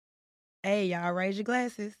Hey, y'all, raise your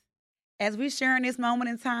glasses. As we sharing this moment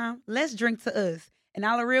in time, let's drink to us. And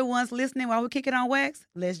all the real ones listening while we kick it on wax,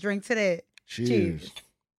 let's drink to that. Cheers.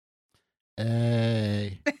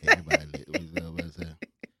 Hey. Everybody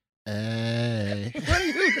Hey. What are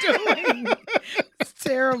you doing? It's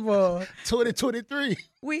terrible. 2023.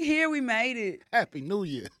 We here, we made it. Happy New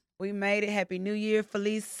Year. We made it. Happy New Year.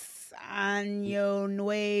 Feliz Año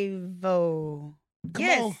Nuevo.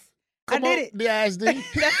 Come I did it. The ISD.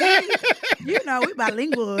 You know, we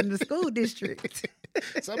bilingual in the school district.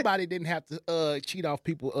 Somebody didn't have to cheat off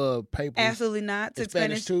people papers. Absolutely not. Took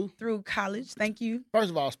Spanish 2 through college. Thank you. First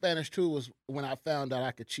of all, Spanish 2 was when I found out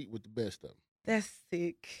I could cheat with the best of them. That's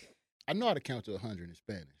sick. I know how to count to 100 in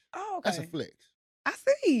Spanish. Oh, okay. That's a flex. I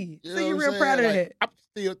see. You So know you're what real I'm proud of saying? that. I'm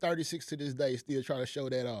still 36 to this day, still trying to show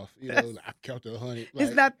that off. You know, I count to 100. Like,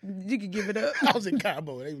 It's not, you can give it up. I was in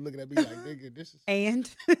Cabo. They were looking at me like, nigga, this is... And?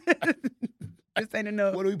 This ain't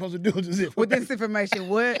enough. What are we supposed to do with this information? With this information,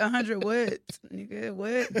 what? 100 what? Nigga,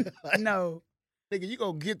 what? Like, No. Nigga, you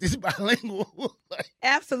gonna get this bilingual. Like,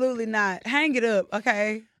 Absolutely not. Hang it up,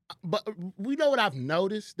 okay? but we know what I've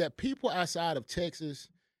noticed, that people outside of Texas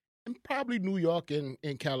and probably New York and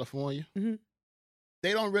California, Mhm.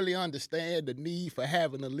 they don't really understand the need for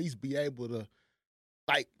having to at least be able to,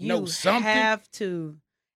 like, know You something. have to.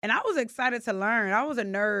 And I was excited to learn. I was a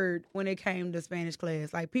nerd when it came to Spanish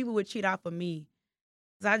class. Like, people would cheat off of me.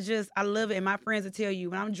 'Cause I love it. And my friends will tell you,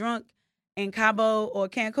 when I'm drunk in Cabo or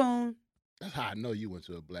Cancun, That's how I know you went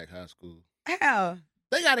to a black high school. how?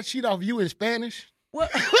 They got to cheat off you in Spanish? Well,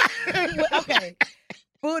 okay.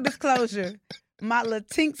 Full disclosure, my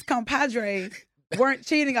Latinx compadres weren't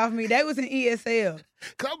cheating off me. They was in ESL.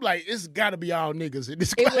 Cause I'm like, it's got to be all niggas in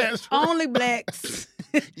this It was classroom. only blacks.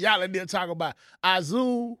 Y'all in there talking about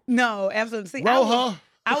Azul, No, absolutely. See, Roja.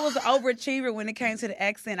 I was an overachiever when it came to the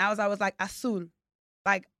accent. I was always like azul,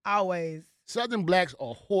 like always, Southern blacks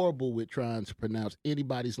are horrible with trying to pronounce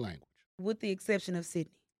anybody's language. with the exception of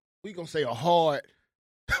Sydney. We gonna say a hard,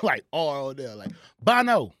 like R on there, like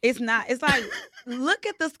Bono. It's not. It's like, look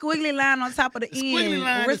at the squiggly line on top of the Squiggly end.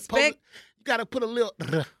 line is Respect. you gotta put a little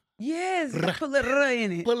Yes, put a little R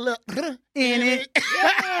in it. put a little In it.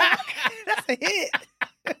 Yeah. That's a hit.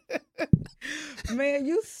 Man,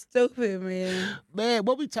 you stupid, man. Man,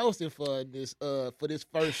 what we toasting for this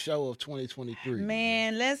first show of 2023?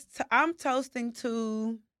 Man, I'm toasting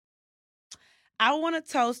to. I want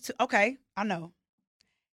to toast to. Okay, I know.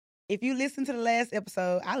 If you listened to the last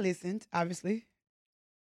episode, I listened. Obviously,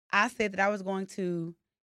 I said that I was going to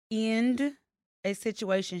end a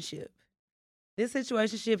situationship. This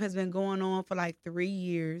situationship has been going on for like 3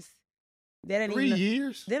 years. That ain't 3 even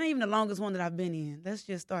years? That ain't even the longest one that I've been in. Let's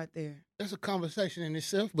just start there. That's a conversation in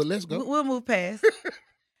itself, but let's go. We'll move past.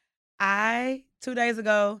 2 days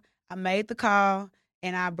ago, I made the call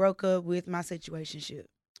and I broke up with my situationship.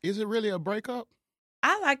 Is it really a breakup?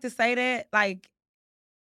 I like to say that, like,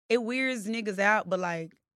 it weirds niggas out, but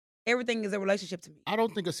like, everything is a relationship to me. I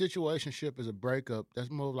don't think a situationship is a breakup. That's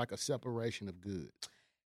more like a separation of goods.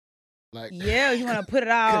 Like, Yeah, you want to put it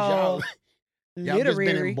 'cause all y'all just been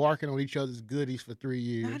literary. embarking on each other's goodies for 3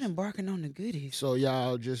 years. Not embarking on the goodies. So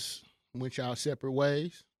y'all just went y'all separate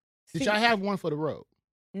ways. Did See, y'all have one for the road?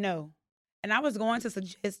 No. And I was going to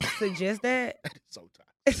suggest that. That is so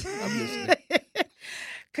tight. I'm listening.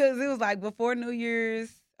 Because it was like before New Year's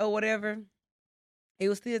or whatever. It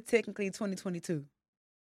was still technically 2022.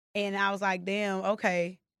 And I was like, damn,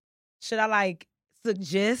 okay. Should I like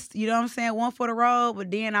suggest, you know what I'm saying, one for the road? But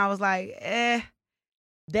then I was like,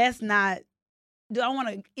 that's not, do I want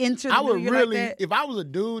to enter the I New would Year really, like that? if I was a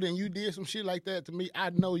dude and you did some shit like that to me, I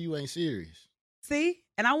know you ain't serious. See?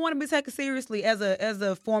 And I want to be taken seriously as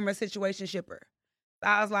a former situation shipper. So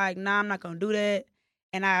I was like, nah, I'm not going to do that.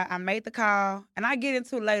 And I made the call. And I get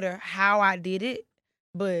into later how I did it.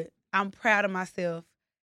 But I'm proud of myself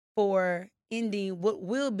for ending what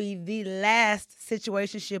will be the last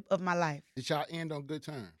situationship of my life. Did y'all end on good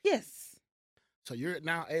terms? Yes. So you're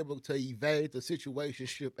now able to evade the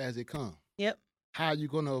situationship as it comes. Yep. How are you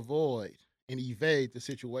going to avoid and evade the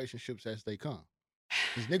situationships as they come?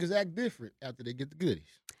 These niggas act different after they get the goodies.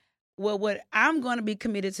 Well, what I'm going to be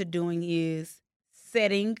committed to doing is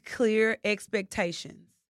setting clear expectations.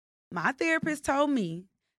 My therapist told me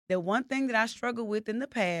that one thing that I struggled with in the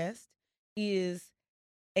past is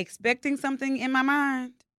expecting something in my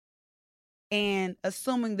mind and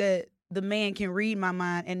assuming that the man can read my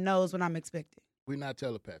mind and knows what I'm expecting. We're not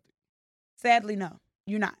telepathic. Sadly, no,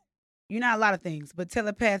 you're not. You're not a lot of things, but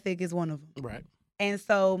telepathic is one of them. Right. And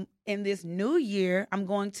so in this new year, I'm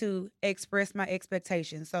going to express my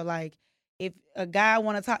expectations. So like if a guy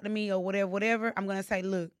want to talk to me or whatever, I'm going to say,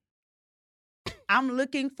 look, I'm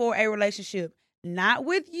looking for a relationship, not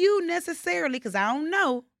with you necessarily, because I don't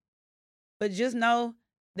know, but just know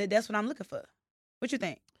that that's what I'm looking for. What you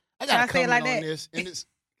think? I got to say it comment like on that? this, and it's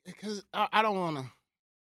because I don't want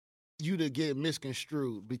you to get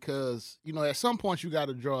misconstrued because, at some point you got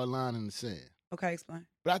to draw a line in the sand. Okay, explain.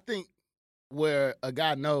 But I think where a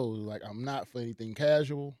guy knows, like, I'm not for anything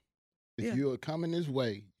casual. If you're coming this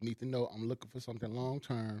way, you need to know I'm looking for something long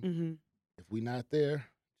term. Mm-hmm. If we're not there,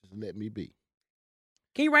 just let me be.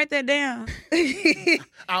 Can you write that down?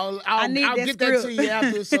 I'll need that get script. that to you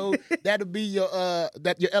after, so that'll be your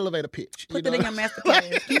elevator pitch. Put that in your master class.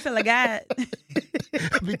 Can you feel a guide?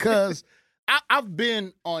 Because I've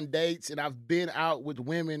been on dates and I've been out with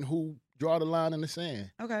women who draw the line in the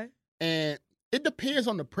sand. Okay. And it depends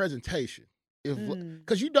on the presentation.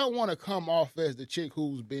 Because you don't want to come off as the chick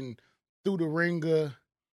who's been through the ringer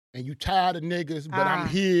and you tired of niggas, but I'm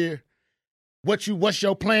here. What's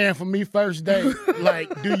your plan for me first date?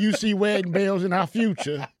 Like, do you see wedding bells in our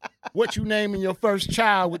future? What you naming your first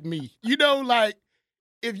child with me? Like,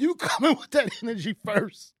 if you come in with that energy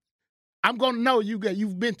first, I'm gonna know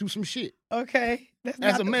you've been through some shit. Okay.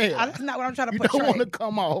 As a man. That's not what I'm trying to You portray. don't want to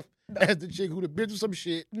come off as the chick who've been through some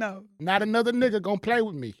shit. No. Not another nigga gonna play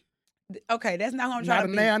with me. Okay, that's not what I'm trying to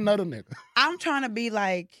be. Not another nigga. I'm trying to be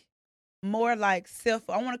like more like I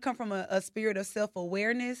want to come from a spirit of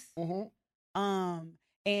self-awareness. Mm-hmm.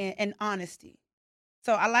 And honesty.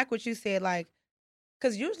 So I like what you said, like,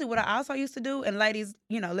 because usually what I also used to do, and ladies,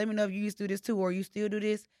 let me know if you used to do this too or you still do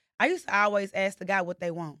this. I used to always ask the guy what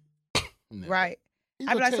they want. Right?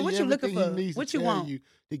 I'd be like, so what you looking for? What you want?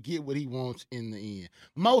 To get what he wants in the end.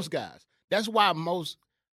 Most guys. That's why most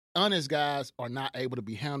honest guys are not able to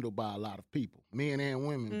be handled by a lot of people, men and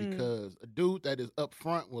women, because a dude that is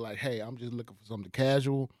upfront with like, hey, I'm just looking for something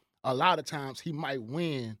casual, a lot of times he might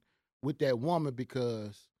win with that woman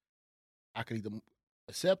because I can either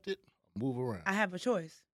accept it or move around. I have a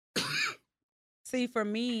choice. See, for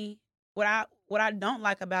me, what I don't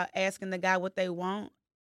like about asking the guy what they want,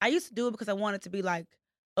 I used to do it because I wanted to be like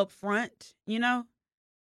upfront,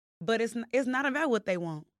 but it's not about what they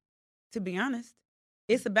want, to be honest.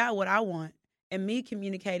 It's about what I want and me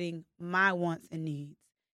communicating my wants and needs.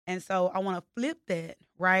 And so I want to flip that,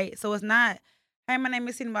 right? So it's not, hey, my name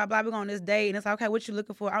is Cindy, blah, blah, we're going on this date. And it's like, okay, what you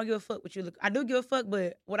looking for? I don't give a fuck what you look. I do give a fuck,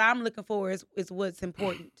 but what I'm looking for is what's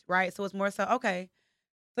important, right? So it's more so, okay,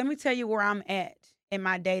 let me tell you where I'm at in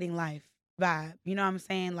my dating life vibe. You know what I'm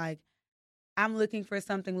saying? Like, I'm looking for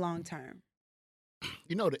something long term.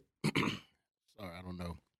 Sorry, I don't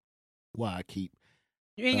know why I keep.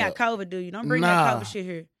 You ain't got COVID, do you? Don't bring that COVID shit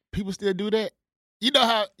here. People still do that? You know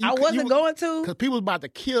how I wasn't going to, because people was about to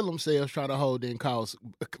kill themselves trying to hold in calls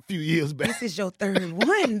a few years back. This is your third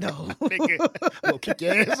one, though. Well, kick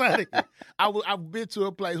your ass out of here. I've been to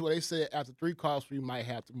a place where they said after 3 calls, we might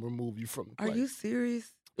have to remove you from the place. Are you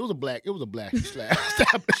serious? It was a black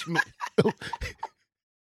establishment.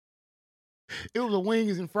 It was a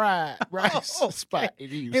wings and fried rice spot.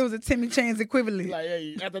 It was a Timmy Chains equivalent. Like,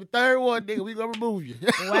 hey, after the third one, nigga, we gonna remove you.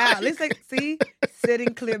 Wow, let's see,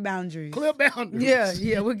 setting clear boundaries. Clear boundaries.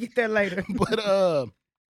 Yeah, we'll get there later. But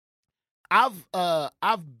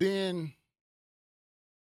I've been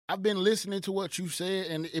listening to what you said,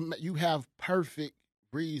 and you have perfect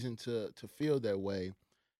reason to feel that way.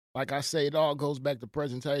 Like I say, it all goes back to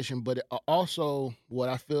presentation, but also what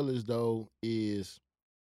I feel as though is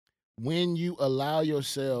when you allow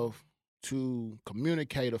yourself to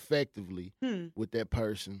communicate effectively with that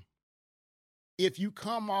person, if you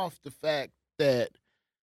come off the fact that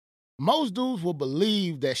most dudes will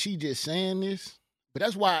believe that she just saying this, but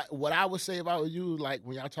that's why what I would say if I was you, like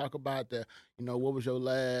when y'all talk about the, what was your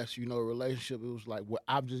last, relationship, it was like, well,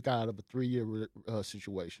 I've just got out of a 3-year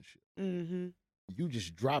situationship. Mm-hmm. You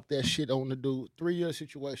just drop that shit on the dude, 3-year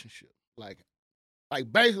situationship. Like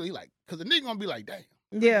basically, because the nigga gonna be like, damn.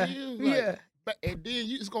 Yeah, yeah. And then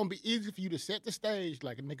it's going to be easy for you to set the stage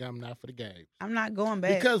like, nigga, I'm not for the game. I'm not going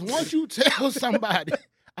back. Because once you tell somebody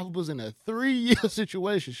I was in a 3-year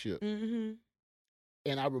situationship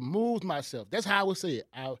and I removed myself, that's how I would say it.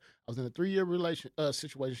 I was in a 3-year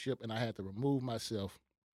situationship and I had to remove myself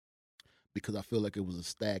because I feel like it was a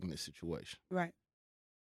stagnant situation. Right.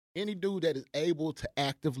 Any dude that is able to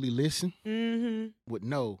actively listen would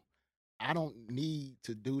know I don't need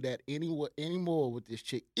to do that anymore with this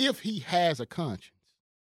chick if he has a conscience.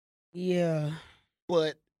 Yeah.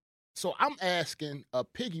 But so I'm asking a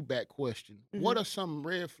piggyback question. What are some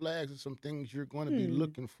red flags and some things you're going to be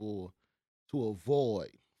looking for to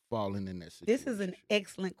avoid falling in that situation? This is an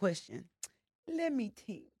excellent question. Let me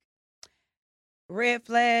think. Red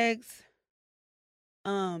flags,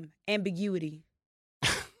 ambiguity.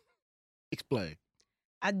 Explain.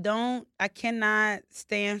 I cannot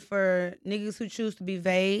stand for niggas who choose to be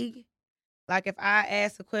vague. Like if I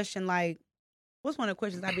ask a question like, what's one of the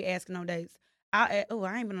questions I be asking on dates? I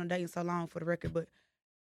ain't been on a date in so long for the record, but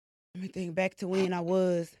let me think back to when I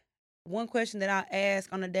was. One question that I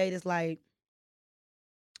ask on a date is like,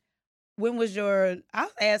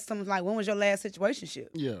 I'll ask something like, when was your last situationship?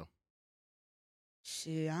 Yeah.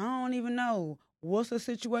 Shit, I don't even know. What's a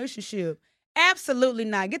situationship? Absolutely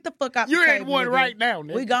not. Get the fuck out the You're table, in one nigga. right now,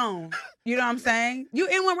 nigga. We gone. You know what I'm saying? You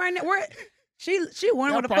in one right now. Where she wondering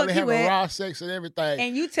Y'all where the probably fuck you having at. raw sex and everything.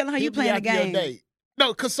 And you telling her you Hit me playing a after your game. date.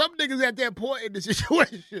 No, because some niggas at that point in the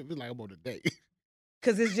situation, it's like, I'm on a date.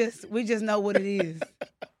 Because we just know what it is.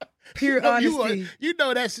 Pure you know, honesty. You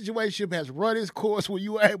know that situation has run its course when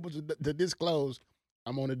you were able to disclose,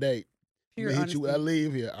 I'm on a date. Pure hit honesty. you when I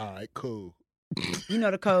leave here. All right, cool. You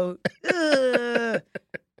know the code.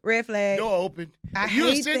 Red flag. Door open. If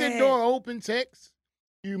you're sending door open text,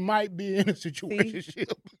 you might be in a situation.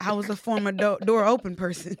 I was a former door open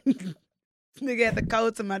person. Nigga had the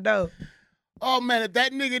code to my door. Oh, man, if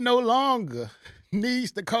that nigga no longer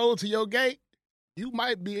needs the code to your gate, you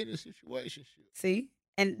might be in a situation. See?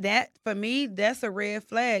 And that, for me, that's a red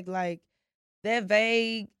flag. Like, that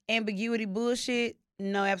vague ambiguity bullshit,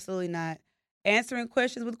 no, absolutely not. Answering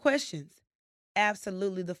questions with questions,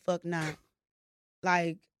 absolutely the fuck not.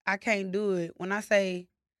 Like, I can't do it. When I say,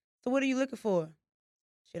 so what are you looking for?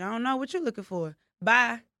 Shit, I don't know what you're looking for.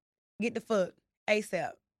 Bye. Get the fuck.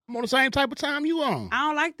 ASAP. I'm on the same type of time you on. I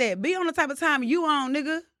don't like that. Be on the type of time you on,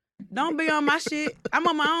 nigga. Don't be on my shit. I'm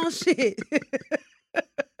on my own shit.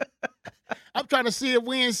 I'm trying to see if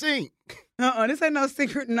we in sync. This ain't no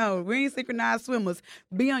secret. No, we ain't synchronized swimmers.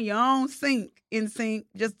 Be on your own in sync.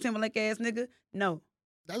 Just Timberlake ass nigga. No.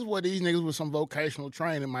 That's what these niggas with some vocational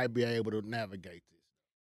training might be able to navigate this.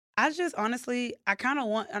 I just honestly, I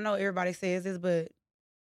know everybody says this, but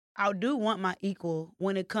I do want my equal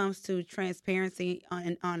when it comes to transparency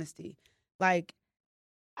and honesty. Like,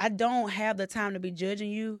 I don't have the time to be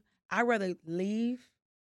judging you. I'd rather leave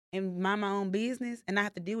and mind my own business and not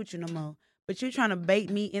have to deal with you no more. But you trying to bait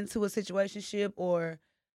me into a situationship or,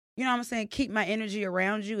 you know what I'm saying, keep my energy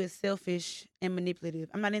around you is selfish and manipulative.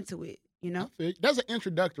 I'm not into it, you know? That's an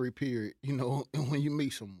introductory period, you know, when you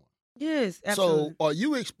meet someone. Yes, absolutely. So are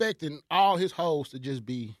you expecting all his hoes to just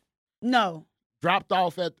be dropped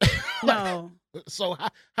off at No. So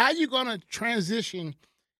how you gonna transition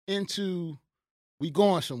into we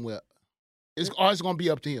going somewhere? It's always gonna be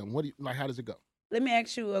up to him. How does it go? Let me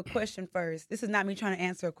ask you a question first. This is not me trying to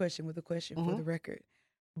answer a question with a question for the record.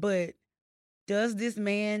 But does this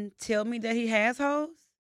man tell me that he has hoes?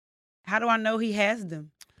 How do I know he has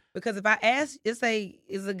them? Because if I ask, it's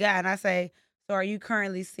a guy, and I say, so are you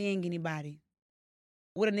currently seeing anybody?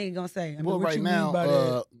 What a nigga gonna say? Well, right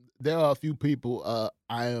now, there are a few people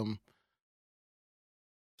I am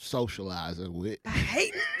socializing with. I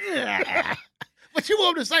hate But you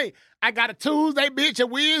want to say, I got a Tuesday, bitch, a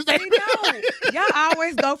Wednesday. Y'all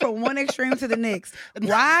always go from one extreme to the next.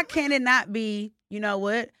 Why can't it not be, you know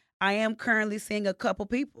what? I am currently seeing a couple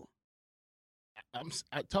people.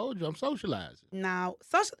 I told you, I'm socializing. Now,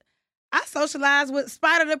 I socialize with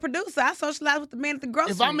Spider, the producer. I socialize with the man at the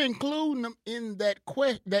grocery. If I'm including them in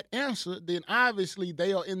that answer, then obviously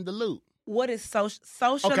they are in the loop. What is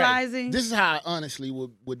socializing? Okay. This is how I honestly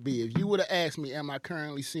would be. If you would have asked me, am I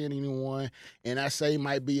currently seeing anyone, and I say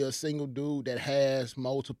might be a single dude that has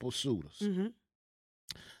multiple suitors. Mm-hmm.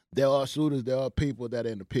 There are suitors, there are people that are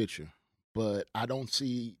in the picture, but I don't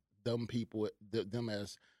see them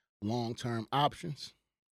as long-term options.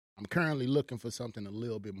 I'm currently looking for something a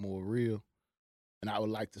little bit more real, and I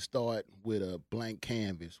would like to start with a blank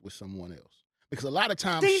canvas with someone else. Because a lot of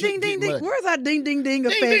times, ding, ding. Where's our ding, ding, ding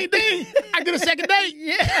effect? Ding, ding, ding. I get a second date.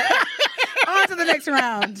 Yeah. On to the next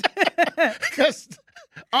round. Because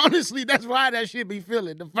honestly, that's why that shit be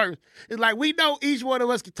feeling the first. It's like we know each one of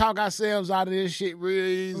us can talk ourselves out of this shit real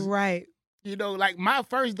easy. Right. You know, like my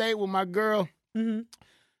first date with my girl, you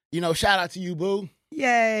know, shout out to you, boo.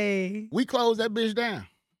 Yay. We closed that bitch down.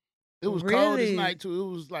 It was really? cold this night, too.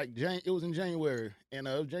 It was like, it was in January, and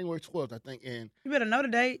January 12th, I think. And you better know the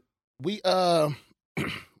date. We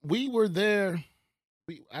were there.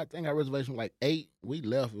 I think our reservation was like 8. We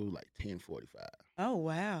left. It was like 10:45. Oh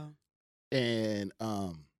wow! And I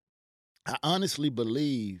honestly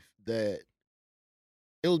believe that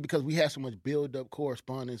it was because we had so much build-up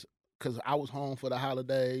correspondence. Because I was home for the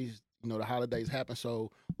holidays. You know, the holidays happened, so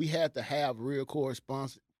we had to have real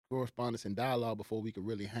correspondence and dialogue before we could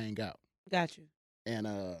really hang out. Got you. And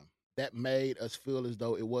that made us feel as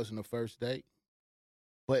though it wasn't a first date.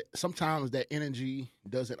 But sometimes that energy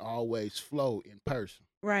doesn't always flow in person.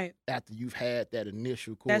 Right. after you've had that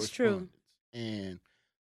initial That's correspondence. true. And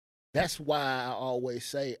that's why I always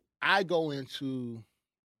say I go into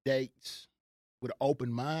dates with an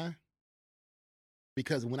open mind.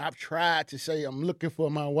 Because when I've tried to say I'm looking for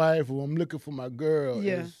my wife or I'm looking for my girl,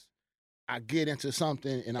 Yeah. I get into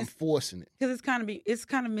something and I'm forcing it. Because it's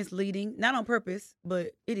kind of misleading, not on purpose,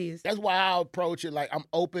 but it is. That's why I approach it like I'm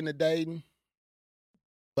open to dating,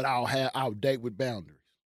 but I'll date with boundaries.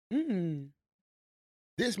 Mm.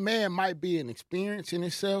 This man might be an experience in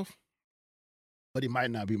itself, but he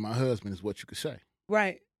might not be my husband, is what you could say.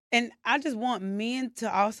 Right. And I just want men to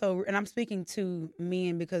also, and I'm speaking to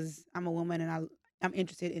men because I'm a woman and I'm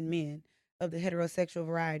interested in men of the heterosexual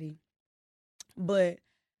variety. But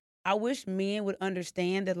I wish men would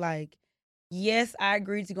understand that, like, yes, I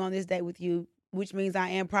agreed to go on this date with you, which means I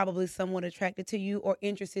am probably somewhat attracted to you or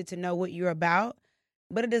interested to know what you're about.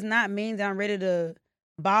 But it does not mean that I'm ready to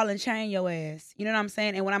ball and chain your ass. You know what I'm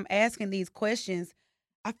saying? And when I'm asking these questions,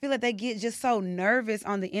 I feel like they get just so nervous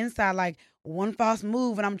on the inside, like one false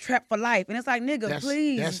move and I'm trapped for life. And it's like, nigga,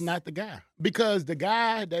 please. That's not the guy. Because the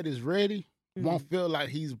guy that is ready won't feel like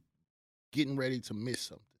he's getting ready to miss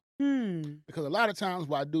something. Because a lot of times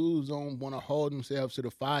why dudes don't want to hold themselves to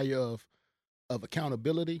the fire of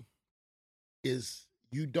accountability is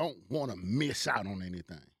you don't want to miss out on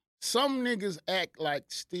anything. Some niggas act like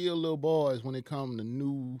still little boys when it comes to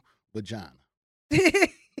new vagina.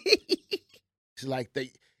 It's like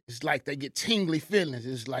they get tingly feelings.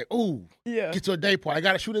 It's like, ooh, get to a day party. I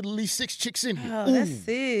gotta shoot at least 6 chicks in here. Oh, ooh, that's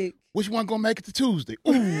sick. Which one gonna make it to Tuesday?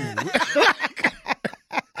 Ooh.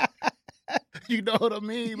 You know what I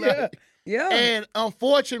mean? Like, yeah. And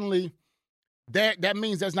unfortunately, that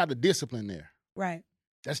means there's not a discipline there. Right.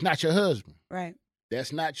 That's not your husband. Right.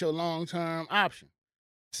 That's not your long-term option.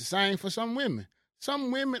 It's the same for some women.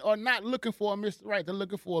 Some women are not looking for a Mr. Right. They're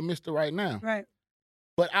looking for a Mr. Right now. Right.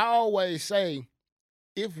 But I always say,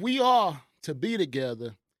 if we are to be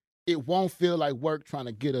together, it won't feel like work trying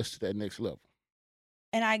to get us to that next level.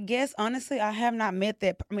 And I guess, honestly, I have not met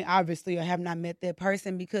that. I mean, obviously, I have not met that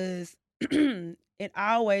person because it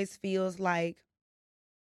always feels like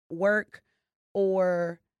work,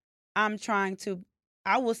 or I'm trying to,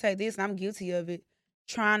 I will say this, and I'm guilty of it,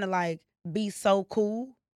 trying to like be so cool.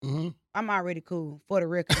 Mm-hmm. I'm already cool, for the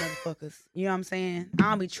record, motherfuckers. You know what I'm saying? I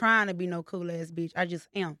don't be trying to be no cool ass bitch. I just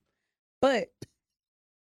am. But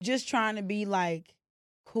just trying to be like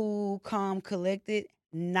cool, calm, collected,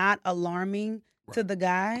 not alarming to the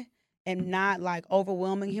guy, and not like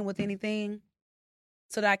overwhelming him with anything,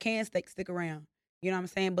 so that I can stick around. You know what I'm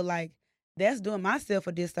saying? But like, that's doing myself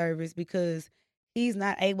a disservice because he's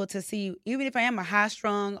not able to see, even if I am a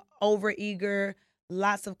high-strung, over-eager,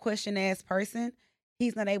 lots of question-ass person,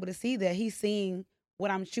 he's not able to see that. He's seeing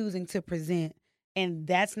what I'm choosing to present, and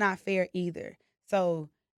that's not fair either. So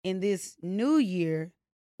in this new year,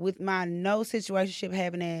 with my no situationship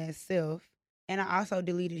having ass self, and I also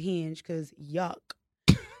deleted Hinge because yuck.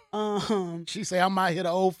 She say I'm out here the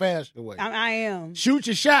old-fashioned way. I am. Shoot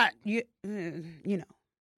your shot. You know,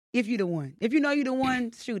 if you the one, if you know you the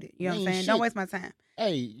one, shoot it. You know what I'm saying? Shit. Don't waste my time.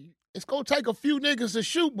 Hey, it's gonna take a few niggas to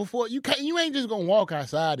shoot before you ain't just gonna walk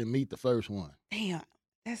outside and meet the first one. Damn,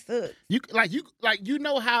 that sucks. You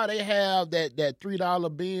know how they have that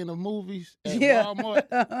 $3 bin of movies at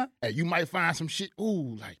Walmart? And you might find some shit.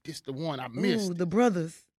 Ooh, like this the one I missed. Ooh, the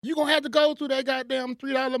brothers. You gonna have to go through that goddamn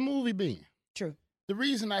 $3 movie bin. True. The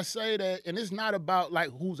reason I say that, and it's not about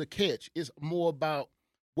like who's a catch, it's more about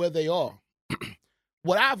where they are.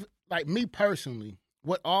 Me personally,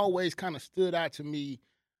 what always kind of stood out to me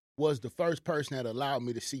was the first person that allowed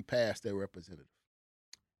me to see past their representative.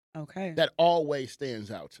 Okay. That always stands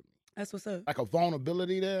out to me. That's what's up. Like a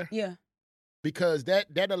vulnerability there. Yeah. Because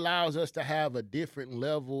that allows us to have a different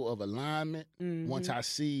level of alignment once I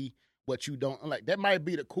see what you don't like. That might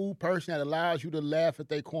be the cool person that allows you to laugh at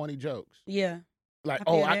their corny jokes. Yeah. Like,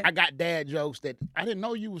 I got dad jokes that I didn't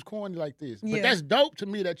know you was corny like this. Yeah. But that's dope to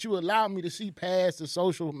me that you allow me to see past the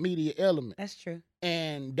social media element. That's true.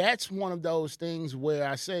 And that's one of those things where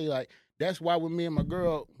I say, like, that's why with me and my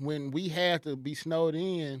girl, when we had to be snowed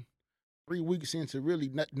in 3 weeks into really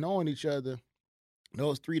not knowing each other,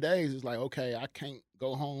 those 3 days, it's like, okay, I can't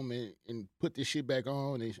go home and put this shit back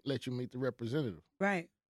on and let you meet the representative. Right.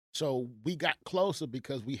 So we got closer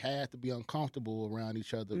because we had to be uncomfortable around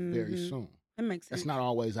each other very soon. That makes sense. That's not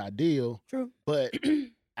always ideal. True. But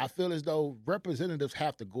I feel as though representatives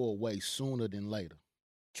have to go away sooner than later.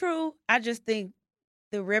 True. I just think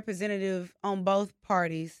the representative on both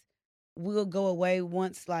parties will go away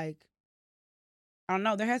once, like, I don't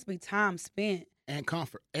know, there has to be time spent. and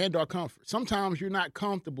comfort and or comfort. Sometimes you're not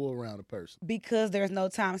comfortable around a person. Because there's no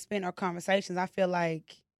time spent or conversations. I feel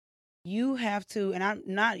like you have to, and I'm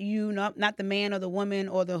not you, not the man or the woman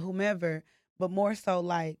or the whomever, but more so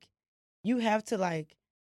like you have to like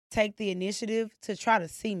take the initiative to try to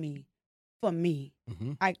see me for me.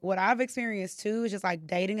 Mm-hmm. Like what I've experienced too is just like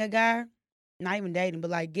dating a guy, not even dating, but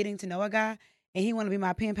like getting to know a guy, and he want to be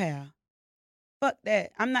my pen pal. Fuck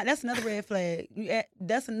that. I'm not. That's another red flag.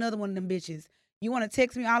 That's another one of them bitches. You want to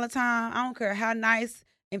text me all the time. I don't care how nice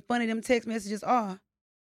and funny them text messages are.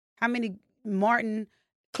 How many Martin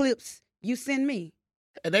clips you send me.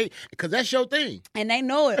 And because that's your thing. And they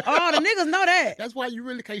know it. Oh, the niggas know that. That's why you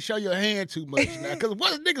really can't show your hand too much now. Because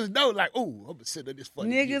once niggas know, like, ooh, I'm going to sit on this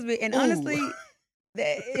funny niggas be, and ooh. honestly,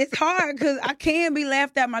 it's hard because I can be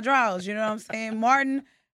laughed at my drawers. You know what I'm saying? Martin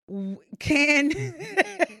can.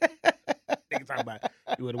 Niggas talking about,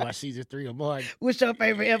 you want to watch season 3 of Martin? What's your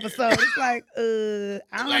favorite episode? It's like, I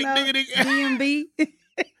don't like, know. DMB.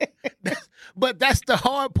 But that's the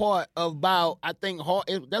hard part about, I think,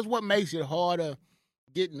 that's what makes it harder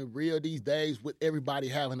getting the real these days with everybody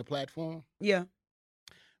having a platform. Yeah.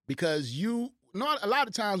 Because a lot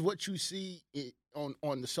of times what you see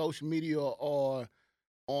on the social media or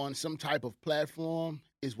on some type of platform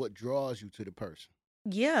is what draws you to the person.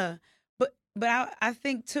 Yeah. But I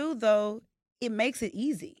think too, though, it makes it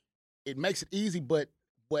easy. It makes it easy, but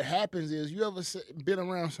what happens is you ever been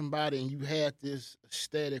around somebody and you had this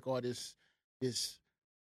aesthetic or this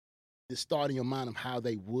thought in your mind of how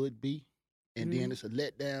they would be, and then it's a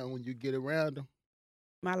letdown when you get around them.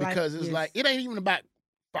 Because it's like, it ain't even about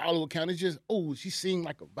follower count. It's just, oh, she seemed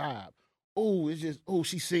like a vibe. Oh, it's just, oh,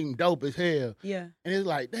 she seemed dope as hell. Yeah. And it's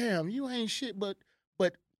like, damn, you ain't shit but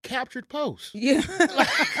captured posts. Yeah.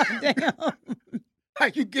 Damn.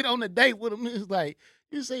 Like you get on a date with them, it's like,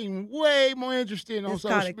 you seem way more interested on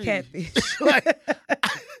social media. It's called a catfish.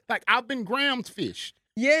 like I've been Graham's fished.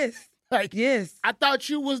 Yes. Like, yes. I thought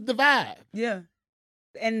you was the vibe. Yeah.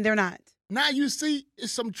 And they're not. Now you see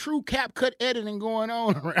it's some true cap cut editing going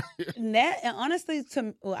on around here. And honestly,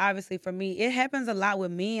 obviously for me, it happens a lot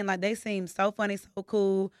with men. Like they seem so funny, so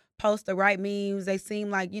cool, post the right memes. They seem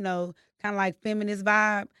like, kind of like feminist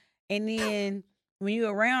vibe. And then when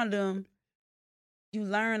you're around them, you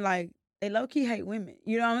learn like they low key hate women.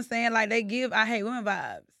 You know what I'm saying? Like they give I hate women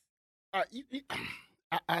vibes.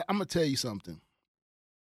 I'm gonna tell you something.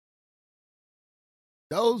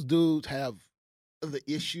 Those dudes have the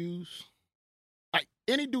issues. Like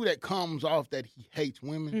any dude that comes off that he hates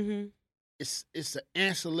women, it's an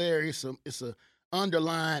ancillary, it's a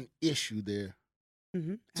underlying issue there.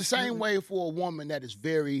 Mm-hmm. It's the same way for a woman that is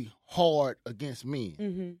very hard against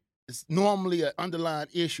men. It's normally an underlying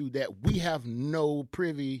issue that we have no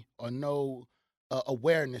privy or no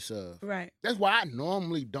awareness of. Right. That's why I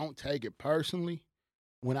normally don't take it personally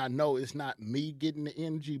when I know it's not me getting the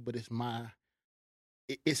energy, but it's my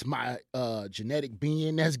genetic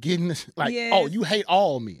being that's getting this. Like, oh, you hate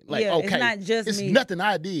all men. Like, okay, it's not just it's me. nothing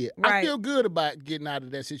I did. Right. I feel good about getting out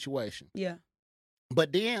of that situation. Yeah.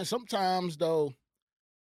 But then sometimes though,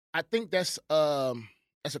 I think that's a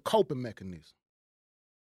coping mechanism.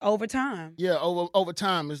 Over time. Yeah, over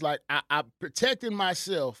time. It's like I protecting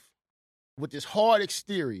myself with this hard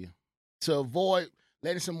exterior to avoid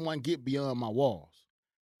letting someone get beyond my walls.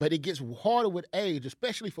 But it gets harder with age,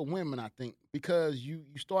 especially for women, I think, because you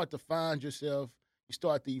start to find yourself, you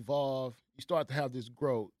start to evolve, you start to have this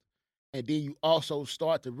growth. And then you also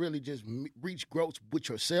start to really just reach growth with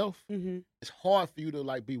yourself. It's hard for you to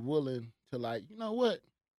like be willing to like, you know what?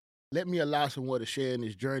 Let me allow someone to share in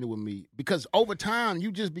this journey with me. Because over time, you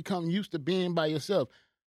just become used to being by yourself.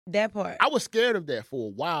 That part. I was scared of that for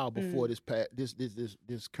a while before this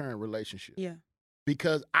current relationship. Yeah.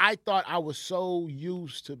 Because I thought I was so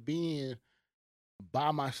used to being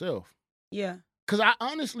by myself. Yeah. Because I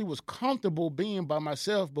honestly was comfortable being by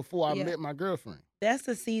myself before I met my girlfriend. That's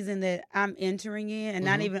the season that I'm entering in, and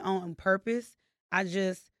not even on purpose. I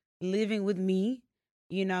just living with me,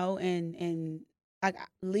 and like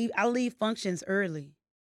I leave functions early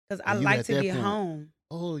because I like to get home.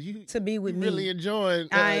 Oh, you to be with me. Really enjoying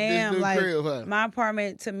I this am new like crib, huh? My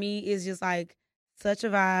apartment to me is just like such a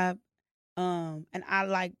vibe. And I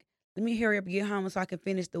like, let me hurry up and get home so I can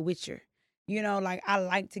finish The Witcher. Like I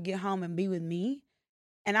like to get home and be with me.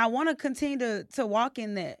 And I want to continue to walk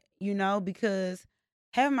in that, because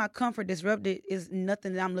having my comfort disrupted is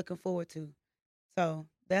nothing that I'm looking forward to. So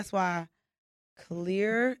that's why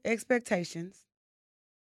clear expectations,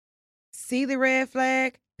 see the red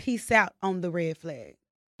flag, peace out on the red flag.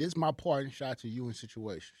 This is my parting shot to you in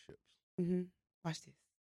situationships. Watch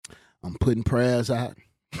this. I'm putting prayers out.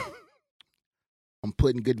 I'm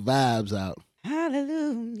putting good vibes out. I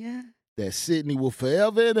Hallelujah. that Sydney will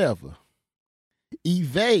forever and ever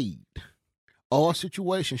evade all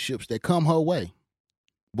situationships that come her way.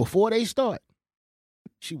 Before they start,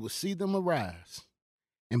 she will see them arise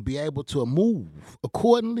and be able to move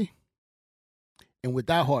accordingly and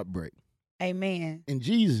without heartbreak. Amen. In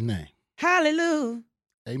Jesus' name. Hallelujah.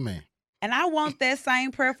 Amen. And I want that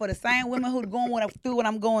same prayer for the same women who are going through what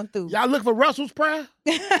I'm going through. Y'all look for Russell's prayer?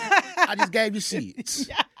 I just gave you seeds.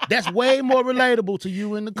 That's way more relatable to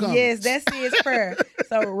you in the comments. Yes, that's his prayer.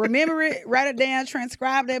 So remember it, write it down,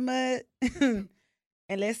 transcribe that mud,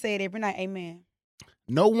 and let's say it every night. Amen.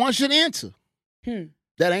 No one should enter.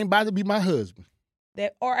 That ain't about to be my husband.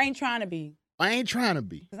 That or ain't trying to be. I ain't trying to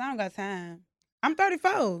be. Because I don't got time. I'm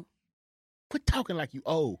 34. Quit talking like you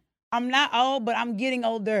old. I'm not old, but I'm getting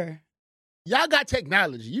older. Y'all got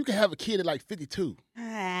technology. You can have a kid at like 52.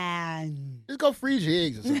 Just go freeze your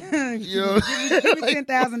eggs or something. You know? Give me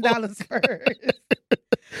 $10,000 first.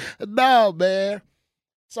 No, man.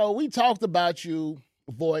 So we talked about you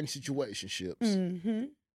avoiding situationships. Mm-hmm.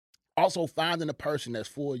 Also finding a person that's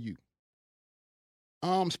for you.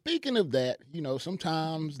 Speaking of that, you know,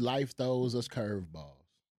 sometimes life throws us curveballs.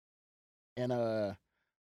 And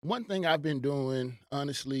one thing I've been doing,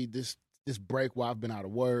 honestly, this break while I've been out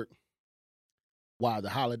of work, while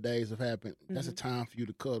the holidays have happened, that's a time for you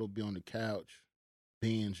to cuddle, be on the couch,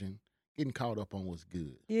 binging, getting caught up on what's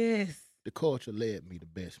good. Yes. The culture led me to the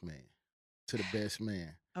best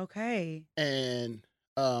man. Okay. And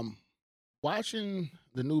watching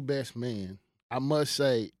the new Best Man, I must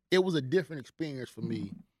say, it was a different experience for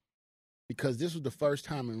me because this was the first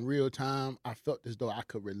time in real time I felt as though I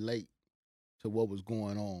could relate to what was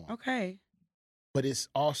going on. Okay. But it's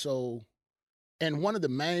also, and one of the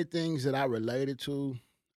main things that I related to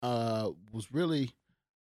was really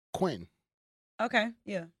Quentin. Okay,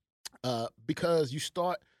 yeah. Because you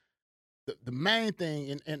start, the main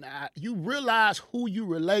thing, and you realize who you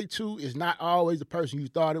relate to is not always the person you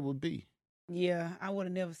thought it would be. Yeah, I would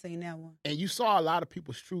have never seen that one. And you saw a lot of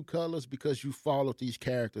people's true colors because you followed these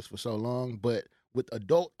characters for so long. But with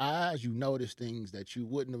adult eyes, you notice things that you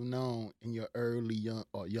wouldn't have known in your early young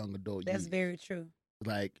adult years. That's very true.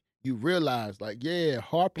 Like, you realize, like, yeah,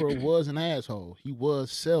 Harper was an asshole. He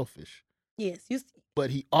was selfish. Yes. But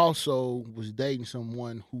he also was dating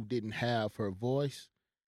someone who didn't have her voice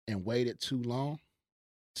and waited too long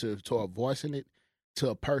to voicing it to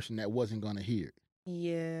a person that wasn't going to hear it.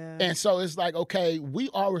 Yeah. And so it's like, okay, we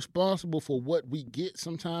are responsible for what we get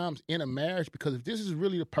sometimes in a marriage, because if this is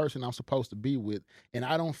really the person I'm supposed to be with and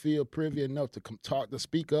I don't feel privy enough to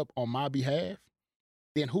speak up on my behalf,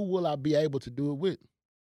 then who will I be able to do it with?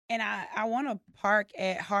 And I want to park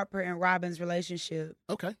at Harper and Robin's relationship.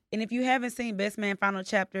 Okay. And if you haven't seen Best Man Final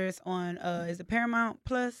Chapters on, is it Paramount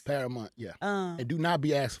Plus? Paramount, yeah. And do not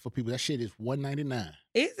be asking for people. That shit is $1.99.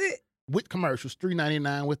 Is it? With commercials,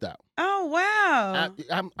 $3.99 without. Oh, wow.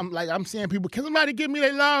 I'm seeing people, can somebody give me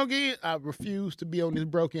their login? I refuse to be on this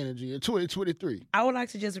broke energy in 2023. I would like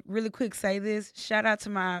to just really quick say this. Shout out to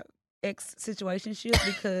my ex-situationship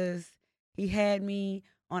because he had me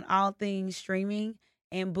on all things streaming.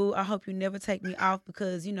 And boo, I hope you never take me off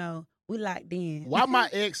because, you know, we locked in. Why my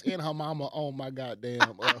ex and her mama on my goddamn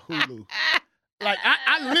Hulu? Like,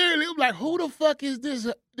 I literally was like, who the fuck is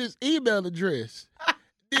this email address?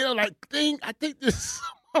 You know, like, I think this.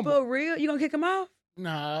 For real? You gonna kick him off?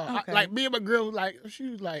 Nah. Okay. Like, me and my girl was like,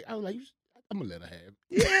 I was like, I'm gonna let her have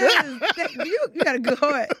it. Yeah, you got a good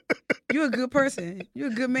heart. You a good person. You a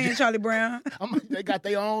good man, Charlie Brown. They got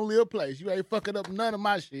their own little place. You ain't fucking up none of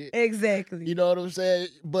my shit. Exactly. You know what I'm saying?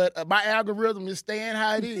 But my algorithm is staying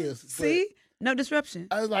how it is. See? No disruption.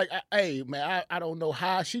 I was like, hey, man, I don't know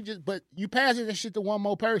how but you passing that shit to one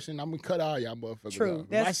more person, I'm going to cut all y'all motherfuckers True. off.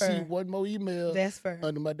 That's if I fair. see one more email That's fair.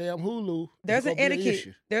 under my damn Hulu, there's an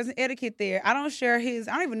etiquette. There's an etiquette there. I don't share I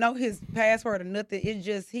don't even know his password or nothing. It's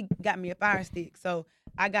just he got me a Fire Stick. So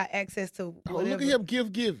I got access to whatever. Oh, look at him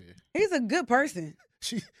giving. He's a good person.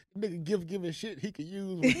 Nigga giving shit he could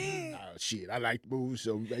use. Oh, shit, I like to move,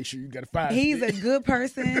 so make sure you got a Fire He's Stick. a good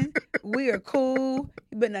person. We are cool.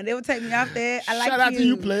 But no, they will take me off that. I like Shout out to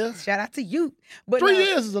you, player. Shout out to you. But 3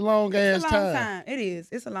 years is a long ass time. It is.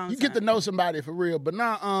 It's a long time. You get to know somebody for real, but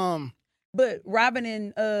not But Robin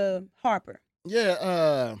and Harper.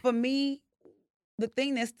 Yeah. For me, the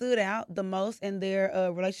thing that stood out the most in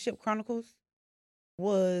their relationship chronicles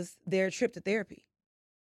was their trip to therapy.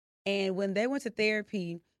 And when they went to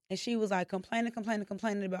therapy, and she was like complaining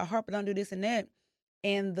about Harper don't do this and that,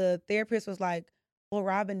 and the therapist was like, well,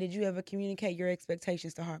 Robin, did you ever communicate your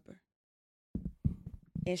expectations to Harper?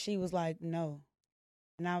 And she was like, no.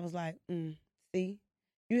 And I was like, see?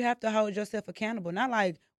 You have to hold yourself accountable. Not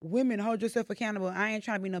like women hold yourself accountable. I ain't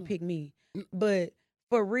trying to be no pick me. But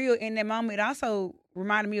for real, in that moment, it also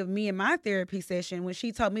reminded me of me in my therapy session when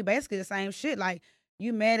she told me basically the same shit. Like,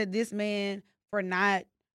 you mad at this man for not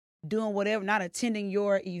doing whatever, not attending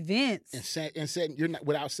your events. And setting you're not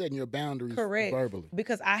without setting your boundaries verbally.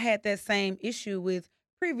 Because I had that same issue with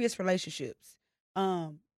previous relationships.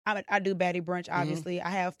 I do baddie brunch, obviously.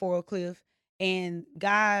 I have 4 Oak Cliff. And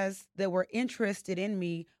guys that were interested in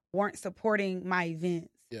me weren't supporting my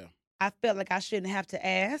events. Yeah. I felt like I shouldn't have to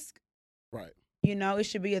ask. Right. You know, it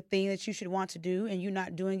should be a thing that you should want to do, and you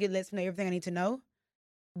not doing it lets me know everything I need to know.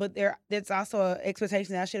 But there's also an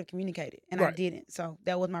expectation that I should have communicated, and I didn't. So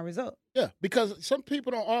that was my result. Yeah, because some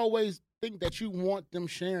people don't always think that you want them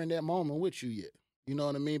sharing that moment with you yet. You know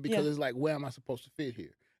what I mean? Because it's like, where am I supposed to fit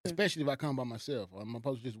here? Especially if I come by myself. Am I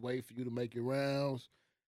supposed to just wait for you to make your rounds?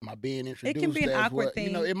 Am I being introduced? It can be an awkward thing.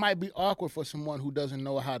 You know, it might be awkward for someone who doesn't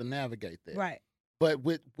know how to navigate that. Right. But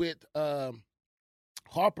with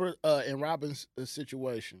Harper and Robin's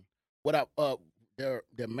situation,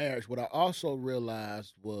 their marriage, what I also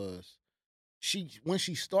realized was when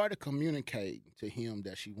she started communicating to him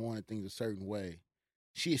that she wanted things a certain way,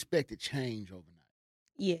 she expected change overnight.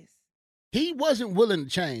 Yes. He wasn't willing to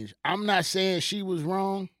change. I'm not saying she was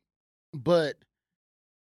wrong, but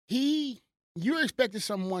you're expecting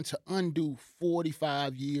someone to undo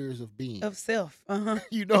 45 years of being. Of self.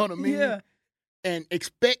 You know what I mean? Yeah. And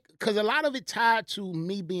because a lot of it tied to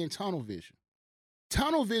me being tunnel vision.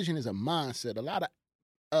 Tunnel vision is a mindset. A lot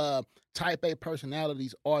of type A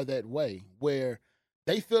personalities are that way, where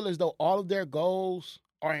they feel as though all of their goals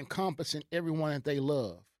are encompassing everyone that they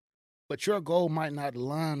love. But your goal might not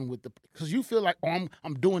align with because you feel like, oh,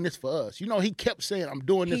 I'm doing this for us. You know, he kept saying, I'm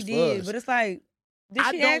doing this for us. He did, but it's like, did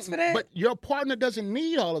she ask for that? But your partner doesn't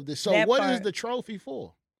need all of this. So what is the trophy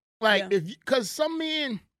for? Like, because some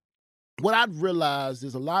men, what I've realized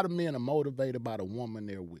is a lot of men are motivated by the woman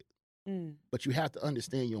they're with. But you have to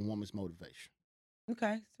understand your woman's motivation.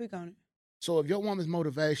 Okay, speak on it. So if your woman's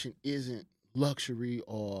motivation isn't luxury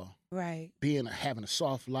or having a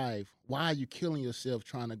soft life, why are you killing yourself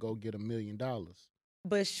trying to go get $1 million?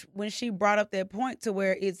 But when she brought up that point to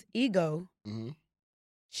where it's ego,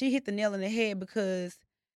 she hit the nail on the head because,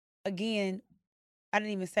 again, I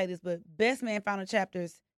didn't even say this, but Best Man Final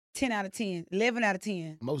Chapters, 10 out of 10, 11 out of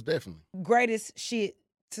 10. Most definitely. Greatest shit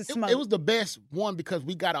to smoke. It was the best one because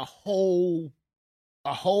we got a whole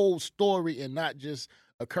story and not just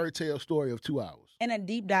a curtailed story of 2 hours. And a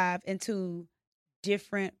deep dive into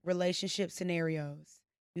different relationship scenarios.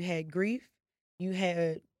 You had grief, you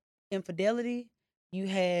had infidelity, you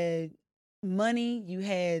had money, you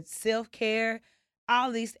had self-care,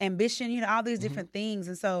 all these ambition, all these different things.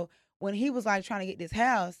 And so when he was like trying to get this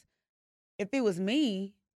house, if it was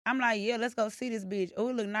me, I'm like, yeah, let's go see this bitch. Oh,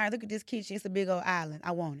 it look nice. Look at this kitchen. It's a big old island.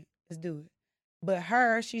 I want it. Let's do it. But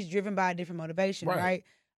her, she's driven by a different motivation, right?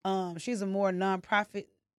 She's a more nonprofit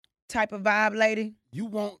type of vibe lady. You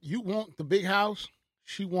want the big house.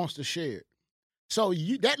 She wants to share it. So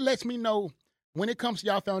that lets me know when it comes to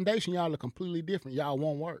y'all foundation, y'all are completely different. Y'all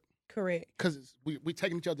won't work. Correct. Because we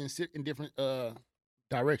taking each other in different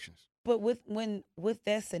directions. But with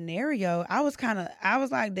that scenario, I was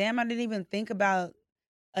like, damn, I didn't even think about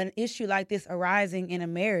an issue like this arising in a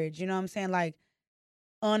marriage. You know what I'm saying? Like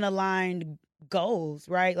unaligned goals,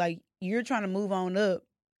 right? Like you're trying to move on up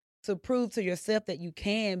to prove to yourself that you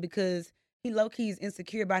can, because he low-key is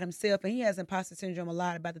insecure about himself and he has imposter syndrome a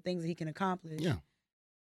lot about the things that he can accomplish. Yeah.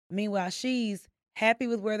 Meanwhile, she's happy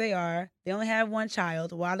with where they are. They only have one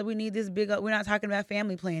child. Why do we need this big? We're not talking about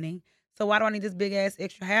family planning. So why do I need this big ass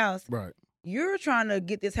extra house? Right. You're trying to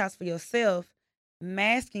get this house for yourself,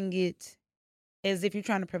 masking it as if you're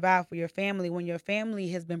trying to provide for your family when your family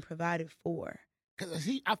has been provided for. Because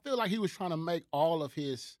I feel like he was trying to make all of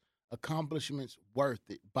his accomplishments worth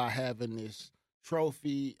it by having this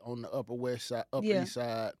trophy on the Upper East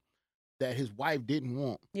Side that his wife didn't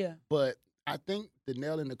want. Yeah. But I think the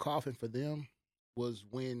nail in the coffin for them was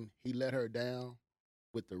when he let her down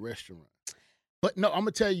with the restaurant. But no, I'm going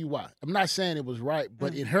to tell you why. I'm not saying it was right,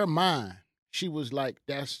 but in her mind, she was like,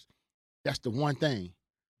 that's the one thing.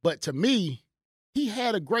 But to me, he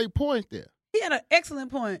had a great point there. He had an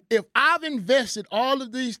excellent point. If I've invested all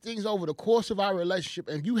of these things over the course of our relationship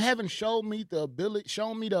and you haven't shown me the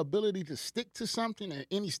ability to stick to something and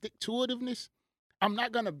any stick-to-itiveness, I'm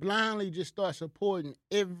not going to blindly just start supporting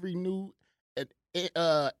every new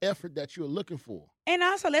effort that you're looking for. And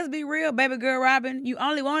also, let's be real, baby girl Robin, you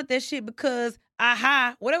only wanted that shit because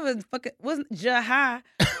whatever the fuck wasn't Jaha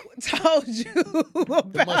told you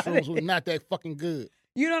about the mushrooms it. were not that fucking good.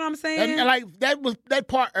 You know what I'm saying? And like that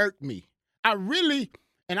part irked me. I really,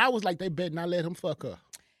 And I was like, they better not let him fuck her.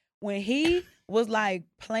 When he was like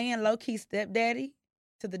playing low-key stepdaddy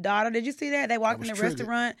to the daughter, did you see that? They walked in the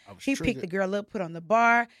restaurant. He picked the girl up, put on the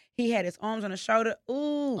bar. He had his arms on her shoulder.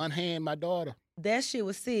 Ooh. Unhand my daughter. That shit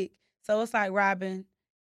was sick. So it's like, Robin,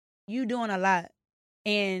 you doing a lot.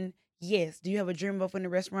 And yes, do you have a dream of opening a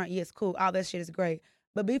restaurant? Yes, cool. All that shit is great.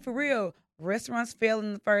 But be for real, restaurants fail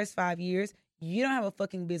in the first 5 years. You don't have a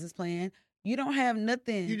fucking business plan. You don't have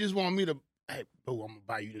nothing. You just want me to, hey, boo, I'm gonna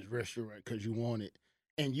buy you this restaurant because you want it.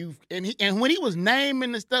 And when he was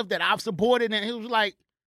naming the stuff that I've supported, and he was like,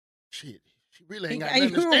 shit, she really ain't got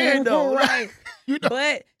nothing to stand though. Right. You know?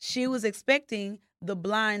 But she was expecting the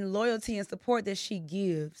blind loyalty and support that she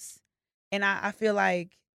gives. And I feel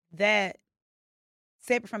like that,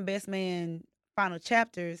 separate from Best Man final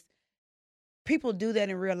chapters, people do that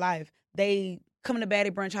in real life. They come to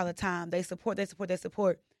Baddie Brunch all the time. They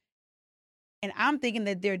support. And I'm thinking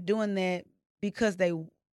that they're doing that because they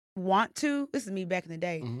want to. This is me back in the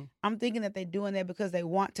day. Mm-hmm. I'm thinking that they're doing that because they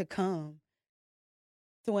want to come.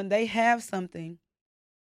 So when they have something,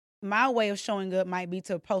 my way of showing up might be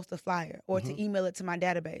to post a flyer or to email it to my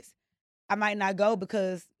database. I might not go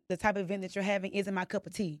because the type of event that you're having isn't my cup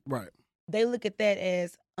of tea. Right. They look at that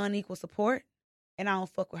as unequal support, and I don't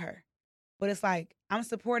fuck with her. But it's like, I'm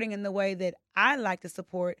supporting in the way that I like to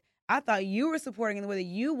support. I thought you were supporting in the way that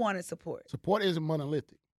you wanted support. Support isn't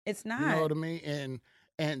monolithic. It's not. You know what I mean?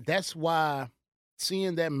 And that's why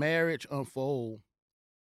seeing that marriage unfold,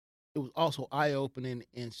 it was also eye-opening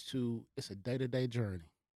into it's a day-to-day journey.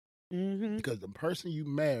 Mm-hmm. Because the person you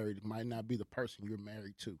married might not be the person you're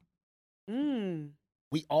married to. Mm.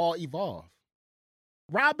 We all evolve.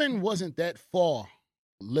 Robin wasn't that far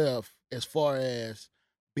left as far as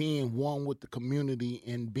being one with the community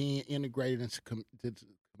and being integrated into the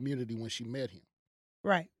community when she met him.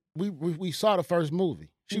 Right. We saw the first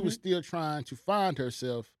movie. She was still trying to find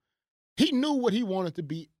herself. He knew what he wanted to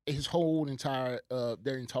be his whole entire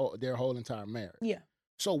their whole entire marriage. Yeah.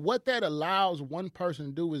 So what that allows one person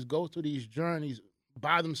to do is go through these journeys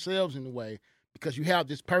by themselves in a way, because you have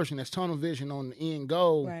this person that's tunnel vision on the end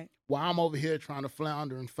goal, right, while I'm over here trying to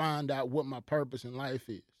flounder and find out what my purpose in life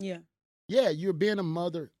is. Yeah. Yeah, you're being a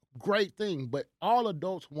mother, great thing, but all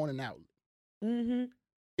adults want an outlet. Mm-hmm.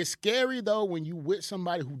 It's scary, though, when you with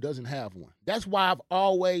somebody who doesn't have one. That's why I've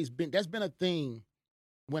always been, that's been a thing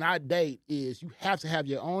when I date, is you have to have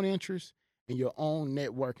your own interests and your own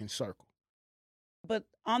networking circle. But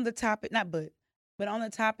on the topic, but on the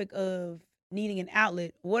topic of needing an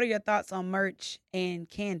outlet, what are your thoughts on Merch and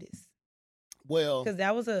Candace? Well, because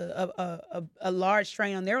that was a large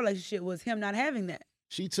strain on their relationship, was him not having that.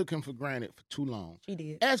 She took him for granted for too long. She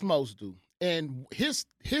did. As most do. And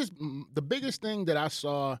the biggest thing that I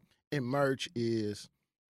saw in Merch is,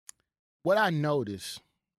 what I noticed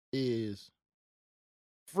is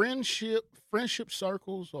friendship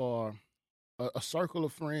circles, or a circle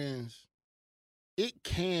of friends, it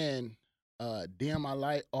can dim our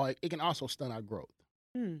light, or it can also stunt our growth.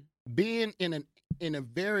 Being in a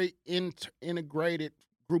very integrated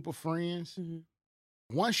group of friends,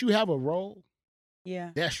 once you have a role,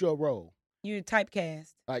 that's your role. You're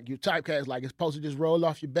typecast. Like, you're typecast, like it's supposed to just roll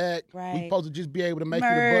off your back. Right. We supposed to just be able to make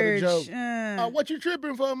Merch. you the butter joke. What you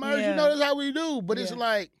tripping for, Merch? Yeah. You know, that's how we do. But it's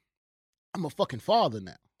like, I'm a fucking father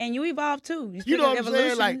now. And you evolve too. You know what I'm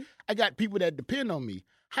saying? Like, I got people that depend on me.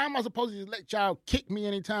 How am I supposed to just let y'all kick me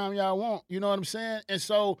anytime y'all want? You know what I'm saying? And